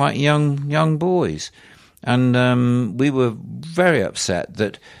about quite young boys. And we were very upset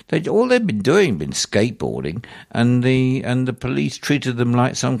that all they'd been doing been skateboarding, and the police treated them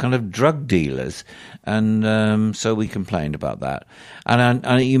like some kind of drug dealers, and so we complained about that.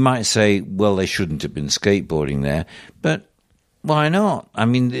 And you might say, well, they shouldn't have been skateboarding there, but why not? I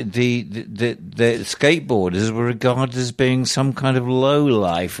mean, the skateboarders were regarded as being some kind of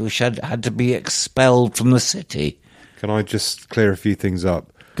lowlife which had to be expelled from the city. Can I just clear a few things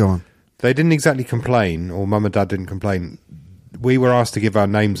up? Go on. They didn't exactly complain, or Mum and Dad didn't complain. We were asked to give our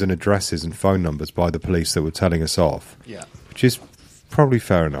names and addresses and phone numbers by the police that were telling us off. Yeah. Which is probably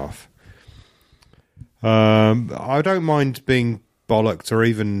fair enough. I don't mind being bollocked, or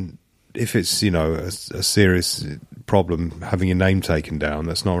even if it's, a serious problem, having your name taken down.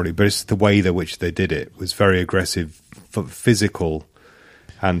 That's not really... But it's the way in which they did it was very aggressive, physical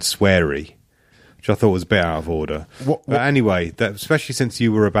and sweary, which I thought was a bit out of order. But anyway, especially since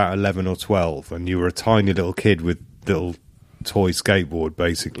you were about 11 or 12 and you were a tiny little kid with little toy skateboard,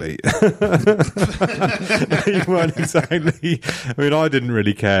 basically. You weren't exactly... I mean, I didn't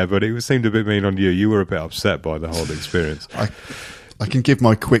really care, but it seemed a bit mean on you. You were a bit upset by the whole experience. I can give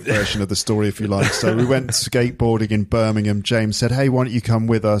my quick version of the story if you like. So we went skateboarding in Birmingham. James said, hey, why don't you come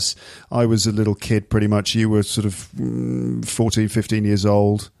with us? I was a little kid pretty much. You were sort of 14, 15 years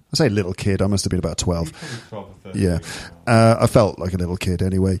old. I say little kid, I must have been about 12. 12 or 13. Yeah. I felt like a little kid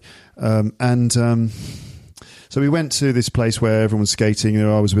anyway. So we went to this place where everyone's skating.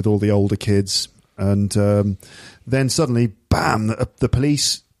 I was with all the older kids. And then suddenly, bam, the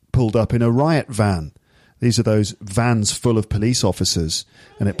police pulled up in a riot van. These are those vans full of police officers.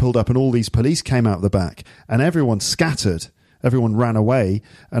 And it pulled up and all these police came out the back. And everyone scattered. Everyone ran away,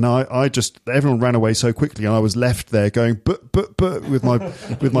 and everyone ran away so quickly, and I was left there going, but, with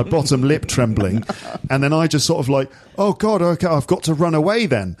my bottom lip trembling, and then I just sort of like, oh God, okay, I've got to run away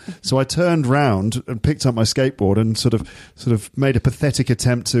then. So I turned round and picked up my skateboard and sort of made a pathetic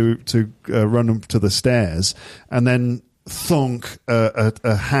attempt to run to the stairs, and then thunk,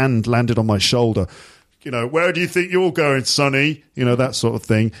 a hand landed on my shoulder. Where do you think you're going, Sonny? That sort of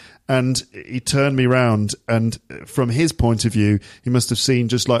thing. And he turned me round, and from his point of view, he must have seen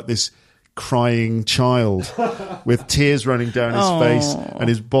just like this crying child with tears running down his face and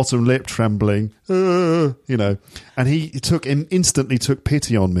his bottom lip trembling, and he instantly took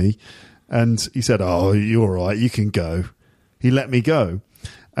pity on me, and he said, oh, you're all right, you can go. He let me go.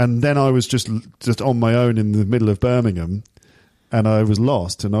 And then I was just on my own in the middle of Birmingham, and I was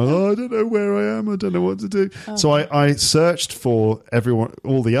lost, and I don't know where I am. I don't know what to do. Oh. So I searched for everyone,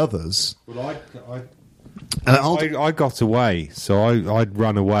 all the others. Well, I got away, so I'd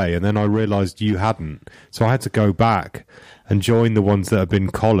run away, and then I realised you hadn't. So I had to go back and join the ones that had been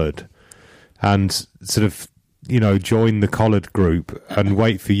collared, and sort of, join the collared group and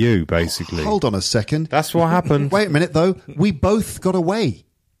wait for you, basically. Hold on a second. That's what happened. Wait a minute, though. We both got away.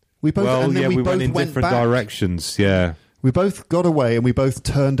 We went in different directions. Yeah. We both got away, and we both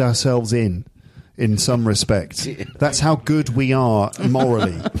turned ourselves in some respect. That's how good we are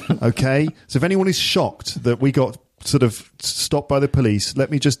morally, okay? So if anyone is shocked that we got sort of stopped by the police,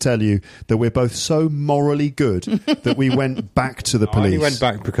 let me just tell you that we're both so morally good that we went back to the police. I only went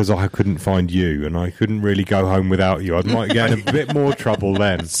back because I couldn't find you, and I couldn't really go home without you. I might get in a bit more trouble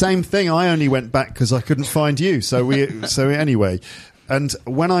then. Same thing. I only went back because I couldn't find you. So anyway, and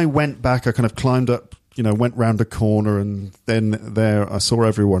when I went back, I kind of climbed up, went round a corner, and then there I saw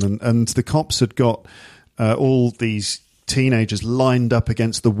everyone, and the cops had got all these teenagers lined up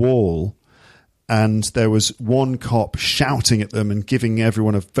against the wall, and there was one cop shouting at them and giving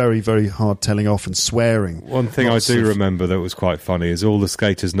everyone a very, very hard telling off and swearing. One thing I do remember that was quite funny is all the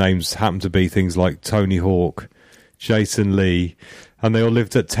skaters' names happened to be things like Tony Hawk, Jason Lee, and they all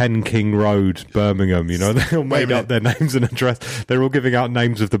lived at 10 King Road, Birmingham. They all made up their names and address. They're all giving out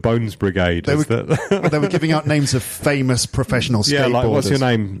names of the Bones Brigade. They were giving out names of famous professional skateboarders. Yeah, like, what's your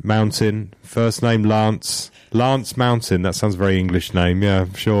name? Mountain. First name, Lance. Lance Mountain. That sounds a very English name. Yeah,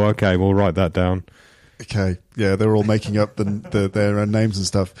 sure. Okay, we'll write that down. Okay. Yeah, they're all making up their own names and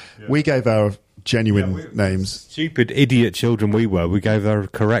stuff. Yeah. We gave our genuine names. Stupid idiot children we were. We gave our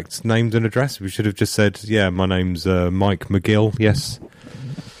correct names and address. We should have just said, yeah, my name's Mike McGill. Yes.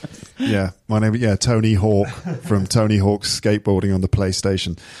 Yeah, my name. Yeah, Tony Hawk from Tony Hawk's Skateboarding on the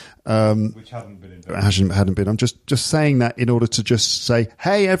PlayStation. Which hadn't been invented. Hadn't been. I'm just saying that in order to just say,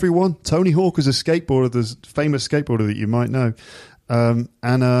 hey everyone, Tony Hawk is a skateboarder, the famous skateboarder that you might know.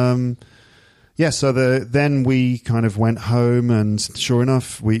 So then we kind of went home, and sure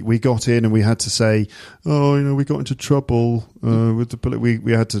enough, we got in and we had to say, we got into trouble with the police.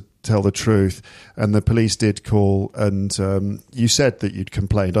 We had to tell the truth, and the police did call, and you said that you'd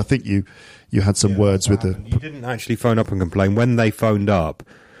complained. I think you had some words with the... You didn't actually phone up and complain. When they phoned up,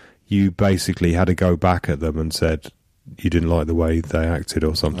 you basically had to go back at them and said you didn't like the way they acted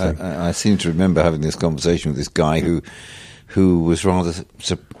or something. I seem to remember having this conversation with this guy who was rather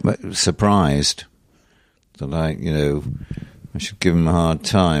surprised that I should give him a hard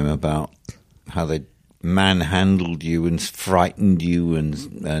time about how they manhandled you and frightened you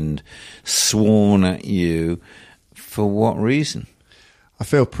and sworn at you. For what reason? I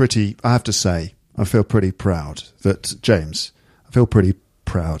have to say, I feel pretty proud that, James,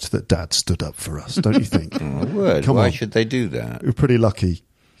 that Dad stood up for us, don't you think? Oh, word. Why should they do that? We're pretty lucky.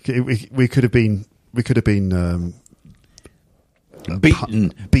 We could have been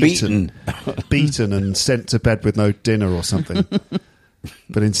beaten and sent to bed with no dinner or something.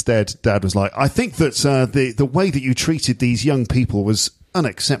 But instead, Dad was like, I think that the way that you treated these young people was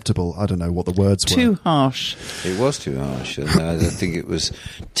unacceptable. I don't know what the words were. Too harsh. It was too harsh. And I think it was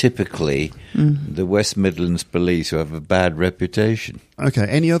typically the West Midlands police who have a bad reputation. Okay.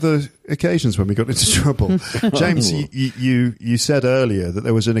 Any other occasions when we got into trouble? James, you said earlier that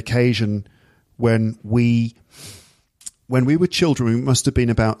there was an occasion when we were children. We must have been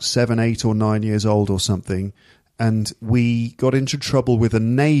about 7, 8 or 9 years old or something. And we got into trouble with a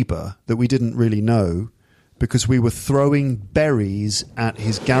neighbour that we didn't really know because we were throwing berries at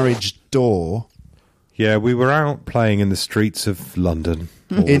his garage door. Yeah, we were out playing in the streets of London,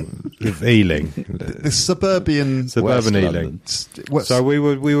 of Ealing, the suburban Ealing. So we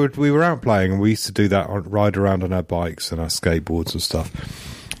were out playing, and we used to do that, ride around on our bikes and our skateboards and stuff.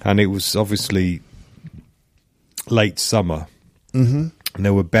 And it was obviously late summer, and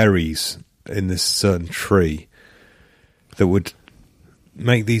there were berries in this certain tree that would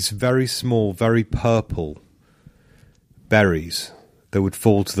make these very small, very purple berries that would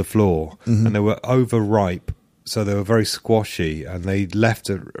fall to the floor, and they were overripe, so they were very squashy, and they left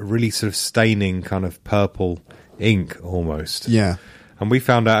a really sort of staining kind of purple ink almost. Yeah. And we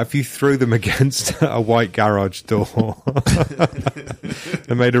found out if you threw them against a white garage door,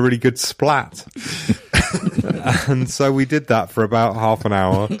 they made a really good splat. And so we did that for about half an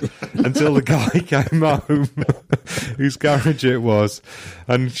hour until the guy came home, whose garage it was,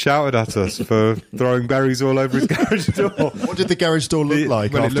 and shouted at us for throwing berries all over his garage door. What did the garage door look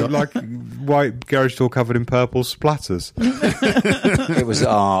like? Well, it looked like white garage door covered in purple splatters. It was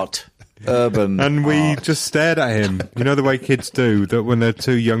art. Urban and we art. Just stared at him. You know the way kids do, that when they're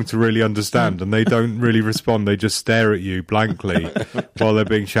too young to really understand and they don't really respond, they just stare at you blankly while they're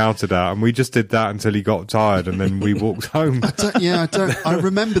being shouted at. And we just did that until he got tired, and then we walked home. I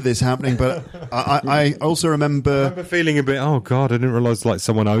remember this happening, but I also remember feeling a bit, oh God, I didn't realise like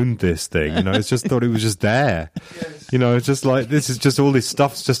someone owned this thing. You know, it's just thought it was just there. Yes. You know, it's just like, this is just all this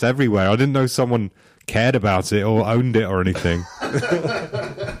stuff's just everywhere. I didn't know someone cared about it or owned it or anything.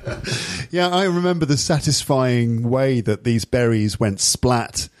 Yeah, I remember the satisfying way that these berries went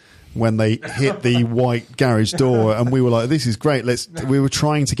splat when they hit the white garage door, and we were like, "This is great." We were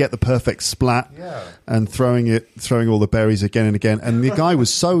trying to get the perfect splat, and throwing all the berries again and again. And the guy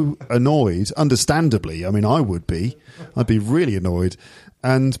was so annoyed, understandably. I mean, I'd be really annoyed.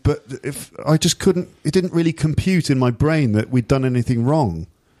 But if I just couldn't, it didn't really compute in my brain that we'd done anything wrong.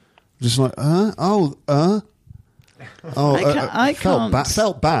 Just like, I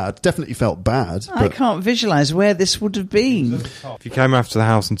felt bad. Definitely felt bad. I can't visualise where this would have been. If you came after the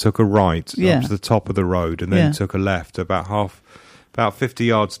house and took a right up to the top of the road, and then took a left about 50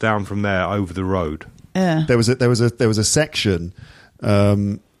 yards down from there over the road. Yeah, there was a section,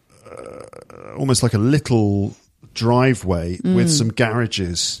 almost like a little driveway with some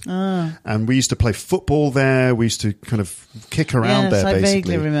garages, and we used to play football there. We used to kind of kick around there, basically. I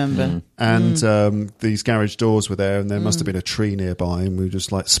vaguely remember. And these garage doors were there, and there must have been a tree nearby, and we were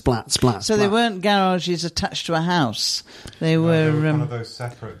just like splat. So they weren't garages attached to a house. They were one of those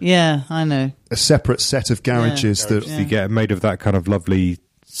separate. Yeah, I know. A separate set of garages that you get made of that kind of lovely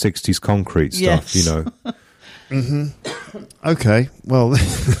 60s concrete stuff, you know. Okay, well,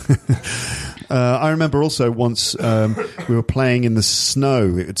 I remember also once we were playing in the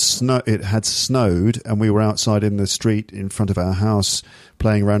snow. It had snowed, and we were outside in the street in front of our house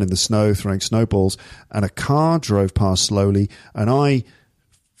playing around in the snow, throwing snowballs, and a car drove past slowly, and I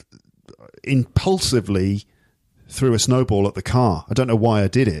impulsively threw a snowball at the car. I don't know why I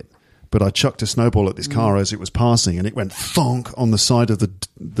did it, but I chucked a snowball at this car as it was passing, and it went thonk on the side of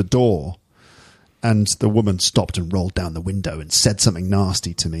the door. and the woman stopped and rolled down the window and said something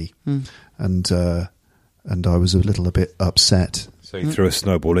nasty to me, and I was a bit upset. So you threw a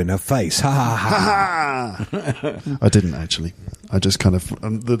snowball in her face. Ha ha ha! I didn't actually. I just kind of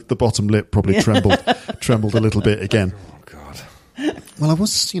the bottom lip probably trembled a little bit again. Oh God! Well, I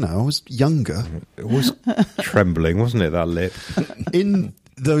was younger. It was trembling, wasn't it? That lip. In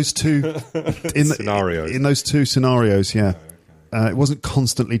those two Scenarios. In those two scenarios, yeah. It wasn't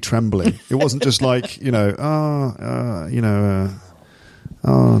constantly trembling. It wasn't just like, there's,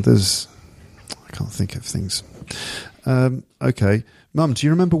 I can't think of things. Okay. Mum, do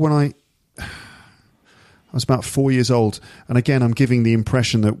you remember when I was about 4 years old? And again, I'm giving the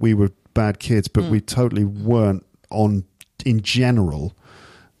impression that we were bad kids, but we totally weren't in general.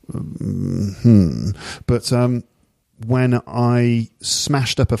 But when I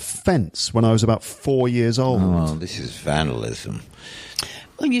smashed up a fence when I was about 4 years old. Oh, this is vandalism.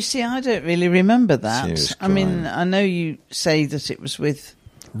 Well, you see, I don't really remember that. Serious I mean, crime. I know you say that it was with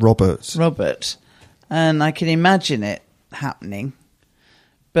Robert, and I can imagine it happening,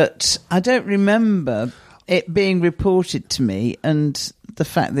 but I don't remember it being reported to me and the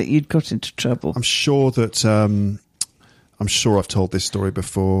fact that you'd got into trouble. I'm sure I've told this story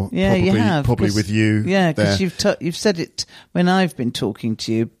before. Yeah, probably, you have. Probably with you. Yeah, there. because you've said it when I've been talking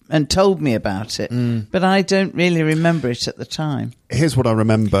to you and told me about it, but I don't really remember it at the time. Here's what I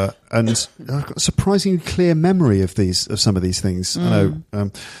remember, and I've got a surprisingly clear memory of some of these things. I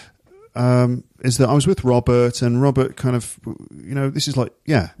know is that I was with Robert, and Robert kind of, this is like,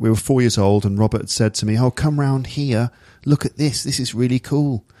 we were 4 years old, and Robert had said to me, "Oh, come round here, look at this. This is really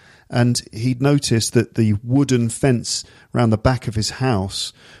cool." And he'd noticed that the wooden fence around the back of his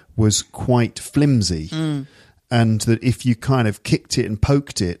house was quite flimsy, and that if you kind of kicked it and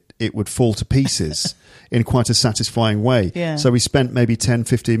poked it, it would fall to pieces in quite a satisfying way. Yeah. So we spent maybe 10,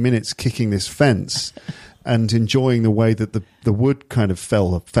 15 minutes kicking this fence and enjoying the way that the wood kind of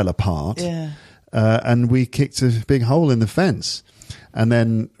fell apart. Yeah. And we kicked a big hole in the fence. And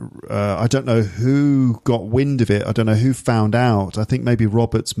then I don't know who got wind of it. I don't know who found out. I think maybe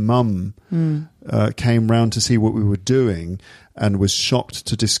Robert's mum came round to see what we were doing and was shocked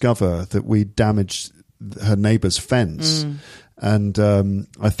to discover that we damaged her neighbour's fence. And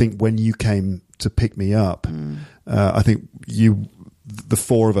I think when you came to pick me up, I think the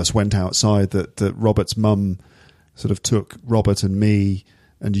four of us went outside, that Robert's mum sort of took Robert and me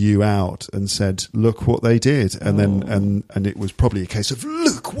and you out and said, "Look what they did." And then and it was probably a case of,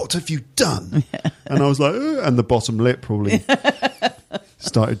 "Look, what have you done?" And I was like, "Oh," and the bottom lip probably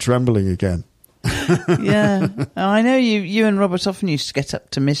started trembling again. Yeah. I know you and Robert often used to get up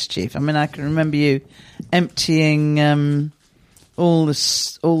to mischief. I mean, I can remember you emptying all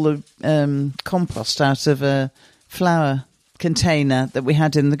the compost out of a flower container that we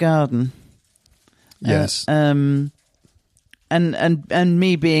had in the garden. Yes. And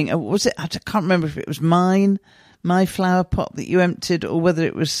me being, was it? I can't remember if it was my flower pot that you emptied, or whether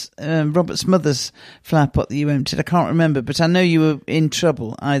it was Robert's mother's flower pot that you emptied. I can't remember, but I know you were in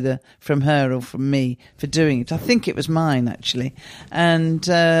trouble either from her or from me for doing it. I think it was mine actually, and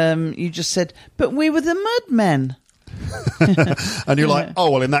you just said, "But we were the mud men." And you're like, "Oh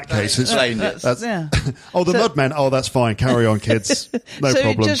well, in that case, it's Yeah. oh, the mud men. Oh, that's fine. Carry on, kids. No so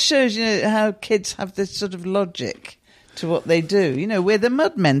problem." It just shows how kids have this sort of logic to what they do. We're the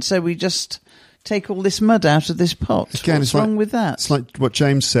mud men, so we just take all this mud out of this pot. Again, What's wrong with that? It's like what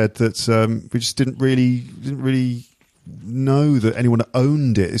James said, that we just didn't really know that anyone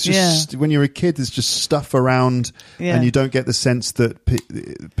owned it. It's just when you're a kid, there's just stuff around, and you don't get the sense that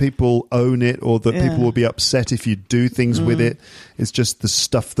people own it, or that people will be upset if you do things with it. It's just the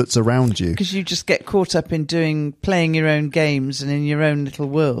stuff that's around you. Because you just get caught up in playing your own games and in your own little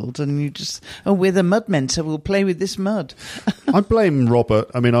world, and you just, we're the mud men, so we'll play with this mud. I blame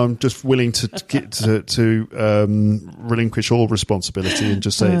Robert. I mean, I'm just willing to get to relinquish all responsibility and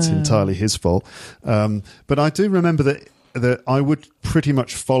just say it's entirely his fault. But I do remember that I would pretty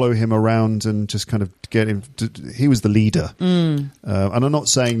much follow him around and just kind of get him. He was the leader, and I'm not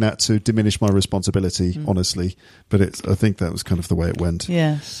saying that to diminish my responsibility, honestly. But I think that was kind of the way it went.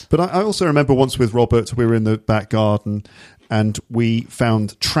 Yes. But I also remember once with Robert, we were in the back garden and we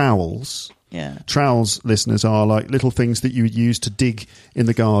found trowels. Yeah. Trowels, listeners, are like little things that you would use to dig in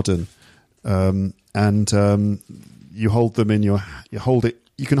the garden, and you hold them in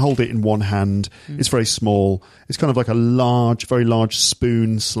you can hold it in one hand. It's very small. It's kind of like a very large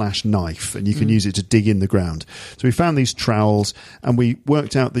spoon/knife, and you can use it to dig in the ground. So we found these trowels, and we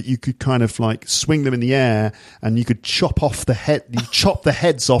worked out that you could kind of like swing them in the air, and you could chop the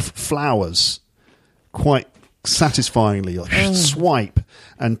heads off flowers quite satisfyingly, like swipe,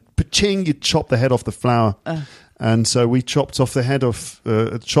 and pa-ching, you'd chop the head off the flower. And so we chopped the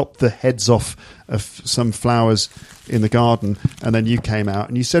heads off of some flowers in the garden, and then you came out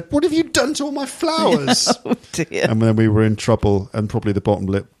and you said, "What have you done to all my flowers?" Oh dear. And then we were in trouble, and probably the bottom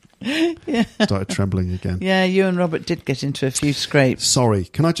lip started trembling again. Yeah, you and Robert did get into a few scrapes. Sorry,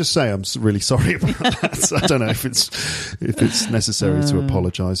 can I just say I'm really sorry about that? I don't know if it's necessary to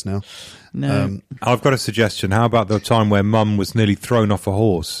apologise now. No. I've got a suggestion. How about the time where Mum was nearly thrown off a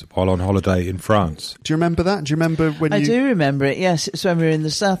horse while on holiday in France? Do you remember that? Do you remember when I do remember it, yes. It's when we were in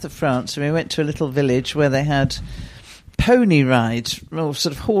the south of France, and we went to a little village where they had pony rides, or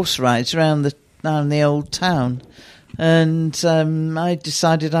sort of horse rides around the old town. And I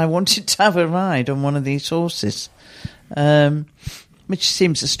decided I wanted to have a ride on one of these horses, which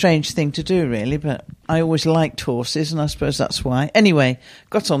seems a strange thing to do, really, but I always liked horses, and I suppose that's why. Anyway,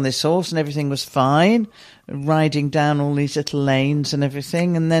 got on this horse, and everything was fine, riding down all these little lanes and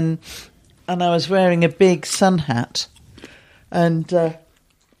everything, and I was wearing a big sun hat, and It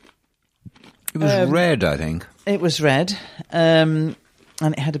was red, I think. it was red, and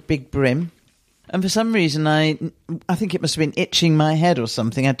it had a big brim. And for some reason, I think it must have been itching my head or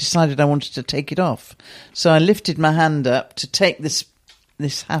something. I decided I wanted to take it off. So I lifted my hand up to take this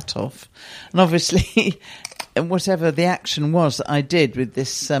hat off. And obviously, whatever the action was that I did with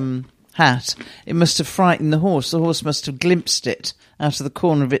this hat, it must have frightened the horse. The horse must have glimpsed it out of the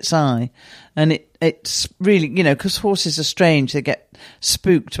corner of its eye. And it's really, because horses are strange. They get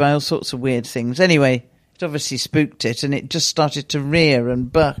spooked by all sorts of weird things. Anyway, it obviously spooked it, and it just started to rear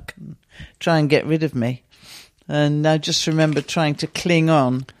and buck and try and get rid of me. And I just remember trying to cling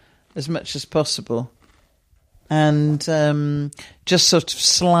on as much as possible and just sort of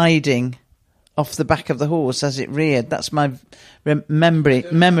sliding off the back of the horse as it reared. That's my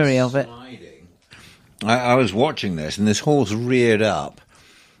memory of it. I was watching this, and this horse reared up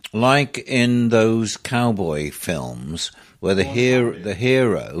like in those cowboy films where the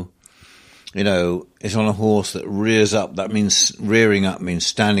hero is on a horse that rears up. That means rearing up means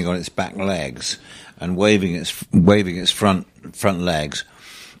standing on its back legs and waving its front legs,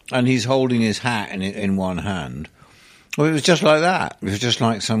 and he's holding his hat in one hand. Well, it was just like that. It was just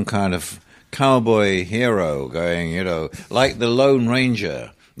like some kind of cowboy hero going, like the Lone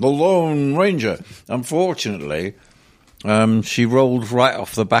Ranger. The Lone Ranger. Unfortunately, she rolled right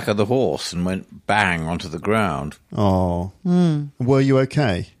off the back of the horse and went bang onto the ground. Oh, Were you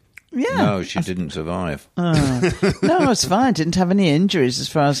okay? Yeah. No, she didn't survive. No, I was fine. Didn't have any injuries as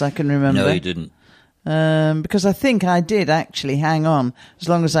far as I can remember. No, you didn't. Because I think I did actually hang on as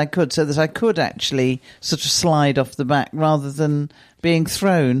long as I could, so that I could actually sort of slide off the back rather than being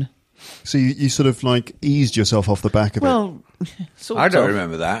thrown. So you sort of like eased yourself off the back of it? Well, sort I don't of.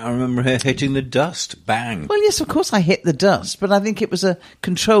 remember that. I remember her hitting the dust. Bang. Well, yes, of course I hit the dust, but I think it was a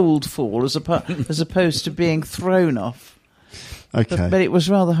controlled fall as opposed to being thrown off. Okay. But it was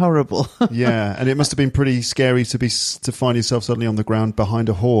rather horrible. Yeah, and it must have been pretty scary to find yourself suddenly on the ground behind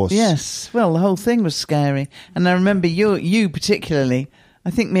a horse. Yes, well, the whole thing was scary. And I remember you particularly,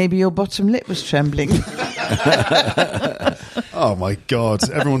 I think maybe your bottom lip was trembling. Oh my God!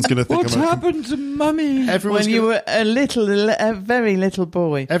 Everyone's going to think What's happened to Mummy? When you were a very little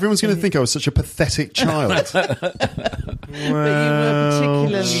boy. Everyone's going to think I was such a pathetic child. But you were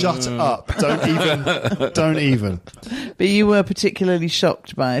particularly... Shut up! Don't even. But you were particularly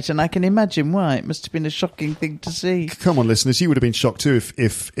shocked by it, and I can imagine why. It must have been a shocking thing to see. Come on, listeners, you would have been shocked too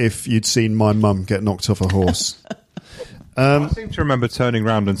if you'd seen my mum get knocked off a horse. I seem to remember turning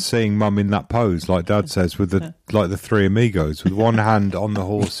around and seeing Mum in that pose, like Dad says, with the three amigos, with one hand on the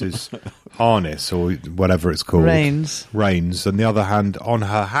horse's harness or whatever it's called, reins, and the other hand on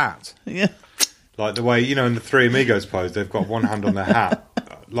her hat. Yeah, like the way in the Three Amigos pose, they've got one hand on their hat,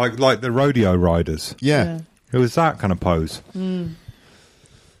 like the rodeo riders. Yeah. It was that kind of pose. Mm.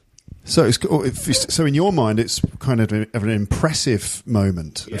 So in your mind, it's kind of an impressive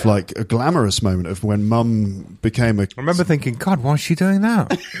moment, of like a glamorous moment of when Mum became a... I remember thinking, God, why is she doing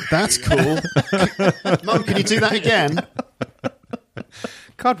that? That's cool. Mum, can you do that again?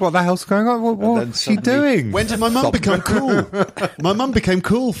 God, what the hell's going on? What is she doing? When did my mum become cool? My mum became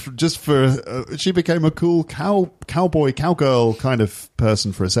cool she became a cool cowboy, cowgirl kind of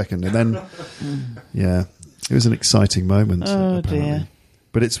person for a second. And then, yeah, it was an exciting moment. Oh, apparently. dear.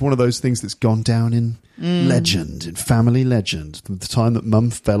 But it's one of those things that's gone down in legend, in family legend, the time that Mum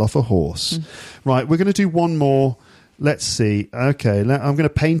fell off a horse. Right, we're going to do one more. Let's see. Okay, I'm going to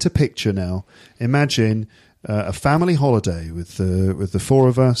paint a picture now. Imagine a family holiday with the four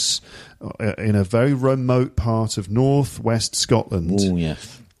of us in a very remote part of northwest Scotland. Oh,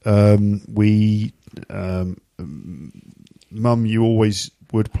 yes. We Mum, you always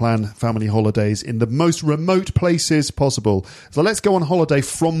would plan family holidays in the most remote places possible. So let's go on holiday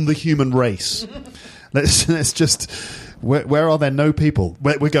from the human race. let's just where are there no people?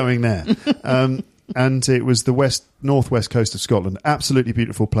 We're going there. And it was the northwest coast of Scotland. Absolutely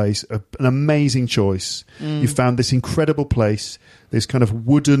beautiful place. An amazing choice. You found this incredible place. This kind of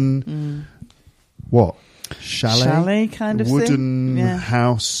wooden chalet kind of wooden thing.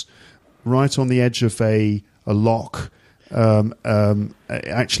 house right on the edge of a loch.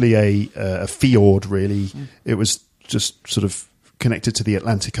 Actually a fjord, really. It was just sort of connected to the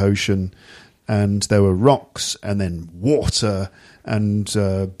Atlantic Ocean, and there were rocks and then water and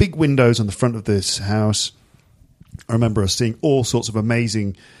big windows on the front of this house. I remember us seeing all sorts of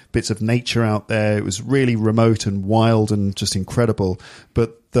amazing bits of nature out there. It was really remote and wild and just incredible.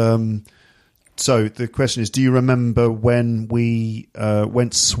 But so the question is, do you remember when we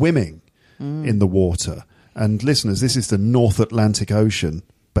went swimming in the water? And listeners, this is the North Atlantic Ocean,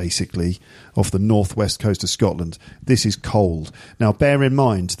 basically, off the northwest coast of Scotland. This is cold. Now, bear in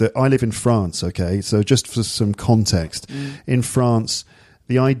mind that I live in France, okay? So just for some context, in France,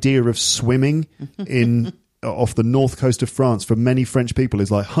 the idea of swimming off the north coast of France for many French people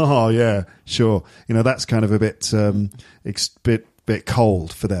is like, yeah, sure. You know, that's kind of a bit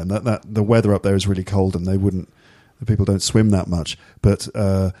cold for them. That the weather up there is really cold, and the people don't swim that much, but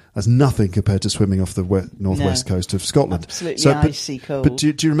that's nothing compared to swimming off the northwest coast of Scotland. Absolutely icy cold. But do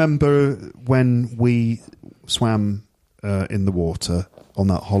you remember when we swam in the water on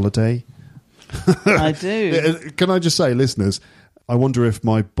that holiday? I do. Can I just say, listeners, I wonder if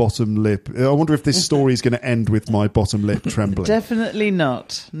this story is going to end with my bottom lip trembling. Definitely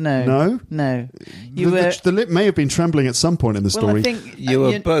not. No. The lip may have been trembling at some point in the story. I think You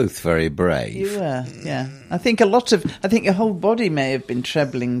were both very brave. You were, yeah. I think your whole body may have been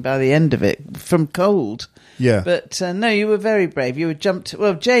trembling by the end of it from cold. Yeah. But no, you were very brave. You jumped.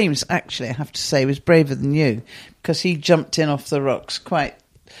 Well, James, actually, I have to say, was braver than you, because he jumped in off the rocks quite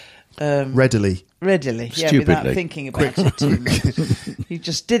readily. Stupidly. Without thinking about it too much. He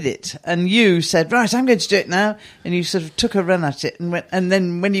just did it. And you said, right, I'm going to do it now. And you sort of took a run at it and went, and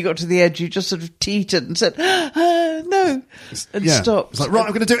then when you got to the edge, you just sort of teetered and said, no, and stopped. It's like, right,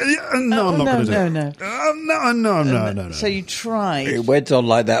 I'm going to do it. No, I'm not going to do it. No. So you tried. It went on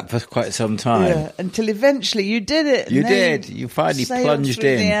like that for quite some time. Yeah, until eventually you did it. You did. You finally plunged through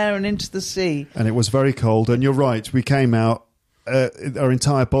in the air and into the sea. And it was very cold. And you're right, we came out. Our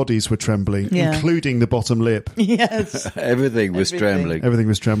entire bodies were trembling, including the bottom lip. Yes, Everything was trembling. Everything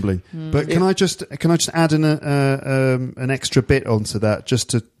was trembling. But can I just add an extra bit onto that, just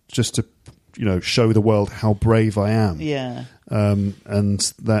to show the world how brave I am. Yeah.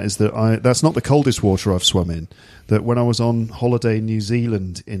 And that is that's not the coldest water I've swum in. That when I was on holiday in New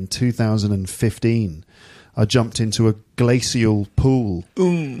Zealand in 2015. I jumped into a glacial pool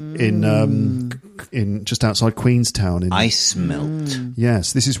in just outside Queenstown. Ice melt.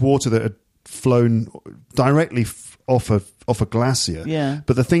 Yes, this is water that had flown directly off a glacier. Yeah.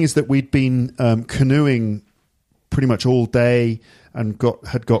 But the thing is that we'd been canoeing pretty much all day and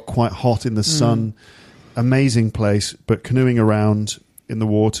had got quite hot in the sun. Amazing place, but canoeing around in the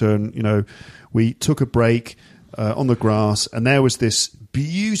water, and we took a break on the grass, and there was this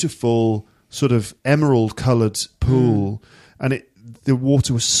beautiful sort of emerald-coloured pool, and the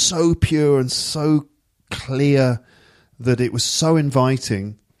water was so pure and so clear that it was so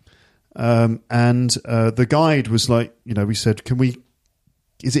inviting. And the guide was like, we said,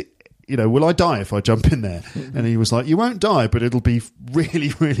 will I die if I jump in there? And he was like, you won't die, but it'll be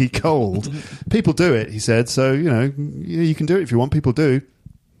really, really cold. People do it, he said, so, you can do it if you want, people do.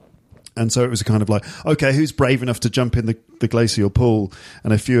 And so it was a kind of like, okay, who's brave enough to jump in the glacial pool?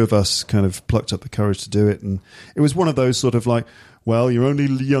 And a few of us kind of plucked up the courage to do it. And it was one of those sort of like, well, you're only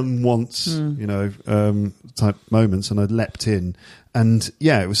young once, type moments. And I leapt in. And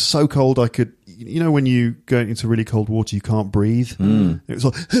yeah, it was so cold I could, when you go into really cold water, you can't breathe. It was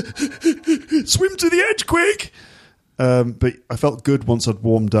like, swim to the edge, quick! But I felt good once I'd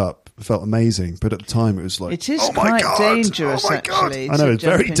warmed up. It felt amazing, but at the time it was like, it is quite dangerous, actually. I know, it's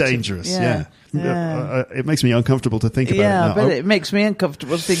very dangerous, yeah. It makes me uncomfortable to think about it now. But it makes me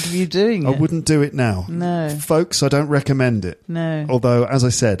uncomfortable to think of you doing it. I wouldn't do it now. No. Folks, I don't recommend it. No. Although, as I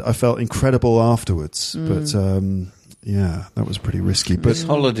said, I felt incredible afterwards, but that was pretty risky. But This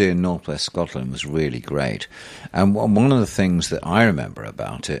holiday in northwest Scotland was really great. And one of the things that I remember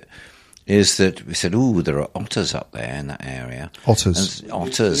about it is that we said, there are otters up there in that area. Otters. And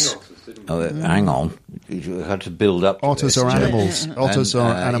otters. Hang on. You had to build up. Otters are animals. Otters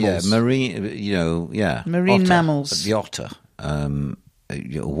are animals. Yeah, marine, Marine otter, mammals. The otter,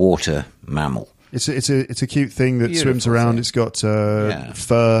 water mammal. It's a cute thing that Beautiful swims around. thing. It's got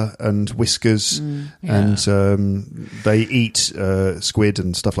fur and whiskers, and they eat squid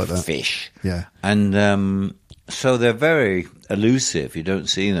and stuff like that. Fish. Yeah. And so they're very elusive. You don't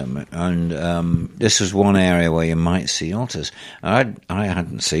see them. And this was one area where you might see otters. I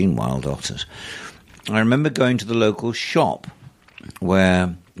hadn't seen wild otters. I remember going to the local shop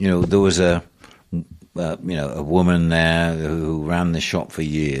where, there was a woman there who ran the shop for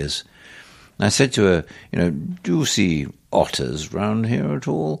years. And I said to her, do you see otters round here at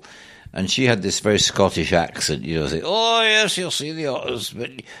all? And she had this very Scottish accent, say, oh, yes, you'll see the otters, but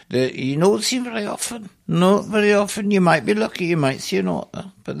you don't see very often. Not very often. You might be lucky, you might see an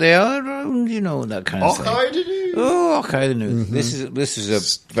otter. But they are around, that kind of thing. Oh, okay, the news. Mm-hmm. This is a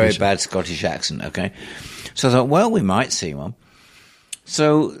very bad Scottish accent, okay? So I thought, well, we might see one.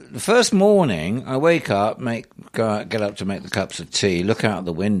 So the first morning, I wake up, get up to make the cups of tea, look out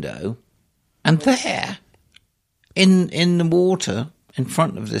the window, and there, in the water in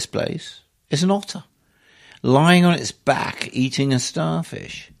front of this place, is an otter, lying on its back, eating a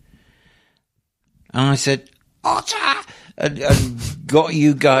starfish. And I said, otter! And got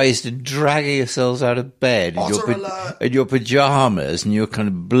you guys to drag yourselves out of bed in your pajamas, and you're kind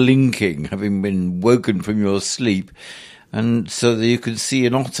of blinking, having been woken from your sleep, and so that you could see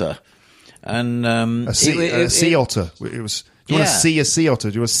an otter. And a sea otter. It was. Do you want to see a sea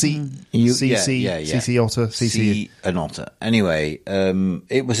otter? Do you want to see sea otter? See an otter. Anyway,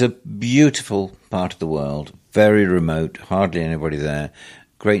 it was a beautiful part of the world, very remote, hardly anybody there.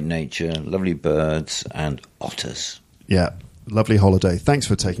 Great nature, lovely birds, and otters. Yeah, lovely holiday. Thanks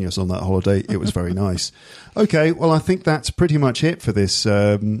for taking us on that holiday. It was very nice. Okay, well, I think that's pretty much it for this,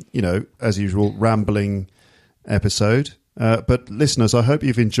 as usual, rambling episode. But listeners, I hope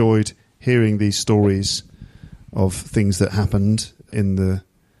you've enjoyed hearing these stories of things that happened in the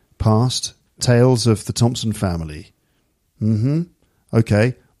past. Tales of the Thompson family.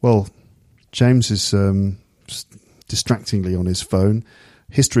 Okay, well, James is distractingly on his phone.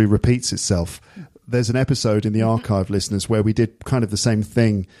 History repeats itself. There's an episode in the archive, listeners, where we did kind of the same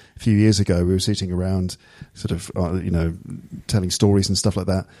thing a few years ago. We were sitting around sort of, telling stories and stuff like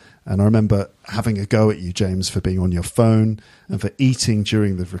that. And I remember having a go at you, James, for being on your phone and for eating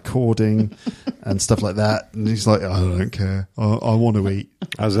during the recording and stuff like that. And he's like, I don't care. I want to eat.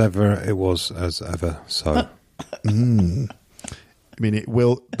 As ever it was, as ever so. I mean, it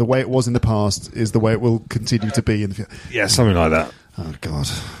will. The way it was in the past is the way it will continue to be in the future. Yeah, something like that. Oh, God.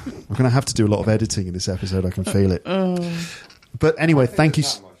 We're going to have to do a lot of editing in this episode. I can feel it. But anyway, thank you.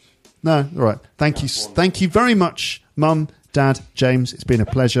 No, all right. Thank you. Thank you very much, Mum, Dad, James. It's been a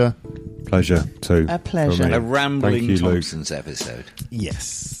pleasure. Pleasure, too. A pleasure. A rambling you, Thompsons episode.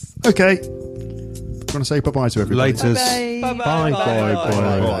 Yes. Okay. I'm going to say bye-bye to everybody. Laters. Bye-bye.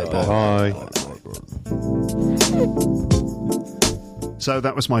 Bye. So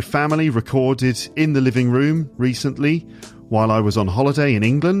that was my family recorded in the living room recently while I was on holiday in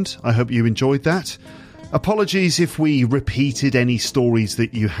England. I hope you enjoyed that. Apologies if we repeated any stories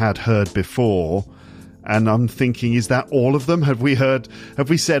that you had heard before. And I'm thinking, is that all of them? Have we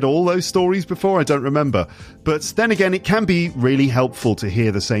said all those stories before? I don't remember. But then again, it can be really helpful to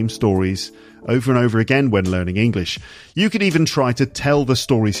hear the same stories over and over again when learning English. You could even try to tell the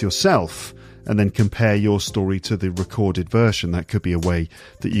stories yourself and then compare your story to the recorded version. That could be a way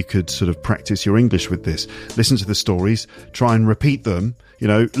that you could sort of practice your English with this. Listen to the stories, try and repeat them,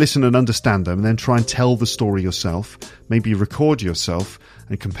 listen and understand them, and then try and tell the story yourself. Maybe record yourself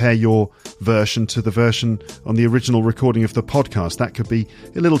and compare your version to the version on the original recording of the podcast. That could be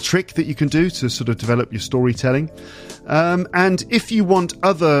a little trick that you can do to sort of develop your storytelling. And if you want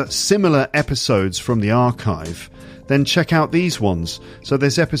other similar episodes from the archive, then check out these ones. So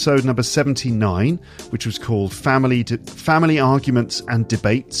there's episode number 79, which was called Family Arguments and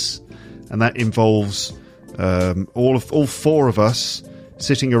Debates. And that involves all four of us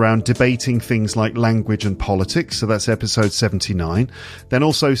sitting around debating things like language and politics. So that's episode 79. Then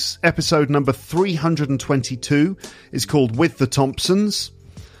also episode number 322 is called With the Thompsons.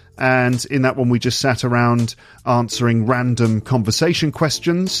 And in that one, we just sat around answering random conversation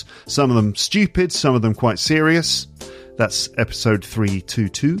questions. Some of them stupid, some of them quite serious. That's episode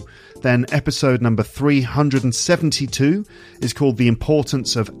 322. Then episode number 372 is called The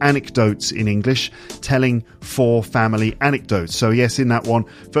Importance of Anecdotes in English, telling 4 family anecdotes. So yes, in that one,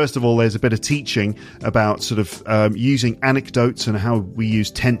 first of all, there's a bit of teaching about sort of using anecdotes and how we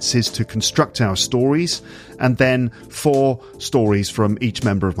use tenses to construct our stories. And then 4 stories from each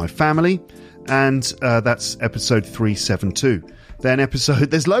member of my family. And that's episode 372. Then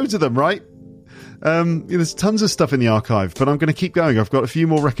there's loads of them, right? There's tons of stuff in the archive, but I'm going to keep going. I've got a few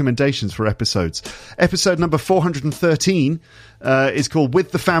more recommendations for episodes. Episode number 413 is called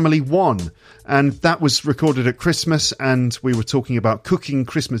With the Family 1, and that was recorded at Christmas, and we were talking about cooking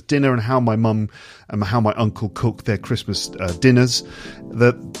Christmas dinner and how my mum and how my uncle cooked their Christmas dinners.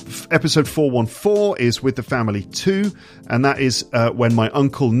 The episode 414 is With the Family 2, and that is when my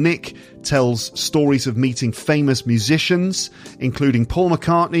uncle Nick tells stories of meeting famous musicians, including Paul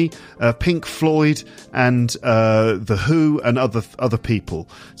McCartney, Pink Floyd, and The Who, and other people.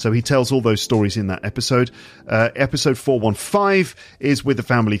 So he tells all those stories in that episode. Episode 415 is With the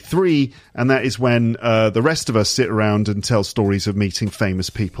Family 3, and that is when the rest of us sit around and tell stories of meeting famous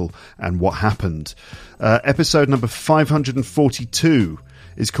people and what happened. Episode number 542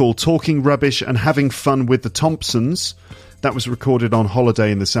 is called Talking Rubbish and Having Fun with the Thompsons. That was recorded on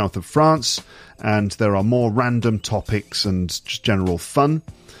holiday in the south of France, and there are more random topics and just general fun.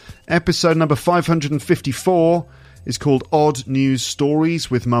 Episode number 554 is called Odd News Stories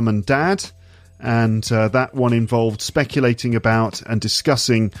with Mum and Dad, and that one involved speculating about and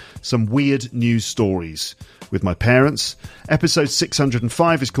discussing some weird news stories with my parents. Episode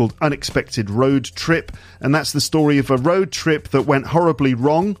 605 is called Unexpected Road Trip, and that's the story of a road trip that went horribly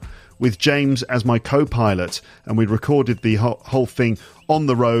wrong, with James as my co-pilot, and we recorded the whole thing on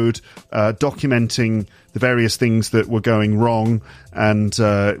the road, documenting the various things that were going wrong, and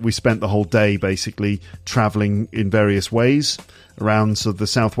we spent the whole day basically travelling in various ways around sort of the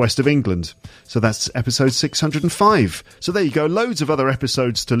southwest of England. So that's episode 605. So there you go, loads of other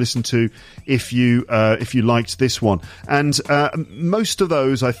episodes to listen to if you liked this one. And most of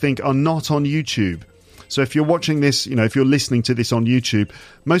those, I think, are not on YouTube. So if you're watching this, if you're listening to this on YouTube,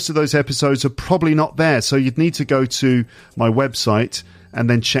 most of those episodes are probably not there. So you'd need to go to my website and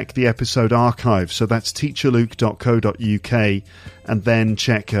then check the episode archive. So that's teacherluke.co.uk, and then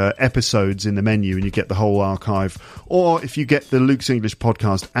check episodes in the menu and you get the whole archive. Or if you get the Luke's English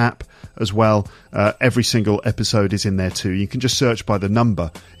Podcast app as well, every single episode is in there too. You can just search by the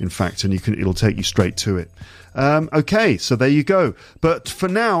number, in fact, and it'll take you straight to it. Okay, so there you go. But for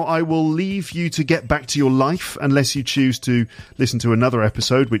now, I will leave you to get back to your life, unless you choose to listen to another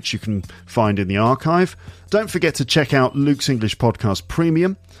episode, which you can find in the archive. Don't forget to check out Luke's English Podcast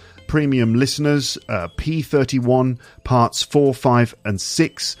Premium. Premium listeners, P31 parts 4, 5 and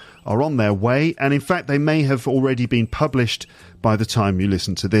 6 are on their way, and in fact they may have already been published by the time you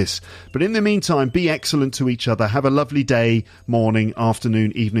listen to this. But in the meantime, be excellent to each other. Have a lovely day, morning,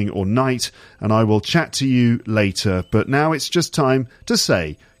 afternoon, evening or night, and I will chat to you later. But now it's just time to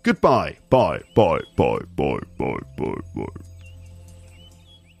say goodbye. Bye, bye, bye, bye, bye, bye, bye.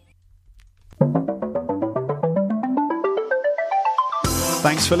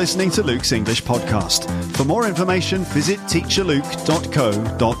 Thanks for listening to Luke's English Podcast. For more information, visit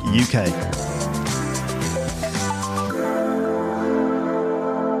teacherluke.co.uk.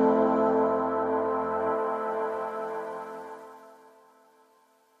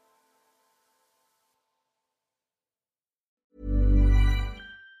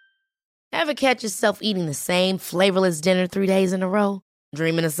 Ever catch yourself eating the same flavorless dinner 3 days in a row?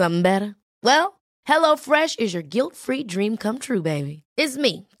 Dreaming of something better? Well, HelloFresh is your guilt-free dream come true, baby. It's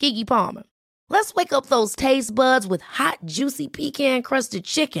me, Keke Palmer. Let's wake up those taste buds with hot, juicy pecan-crusted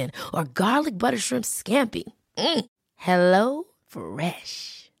chicken or garlic butter shrimp scampi. Hello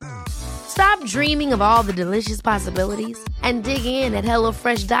Fresh. Stop dreaming of all the delicious possibilities and dig in at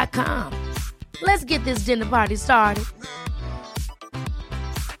HelloFresh.com. Let's get this dinner party started.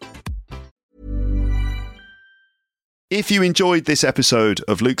 If you enjoyed this episode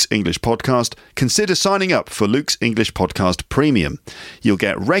of Luke's English Podcast, consider signing up for Luke's English Podcast Premium. You'll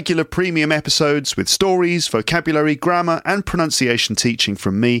get regular premium episodes with stories, vocabulary, grammar and pronunciation teaching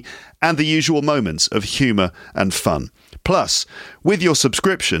from me, and the usual moments of humour and fun. Plus, with your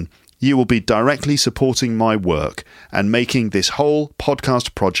subscription, you will be directly supporting my work and making this whole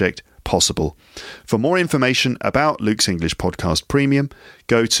podcast project possible. For more information about Luke's English Podcast Premium,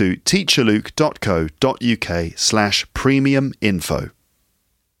 go to teacherluke.co.uk/premium info.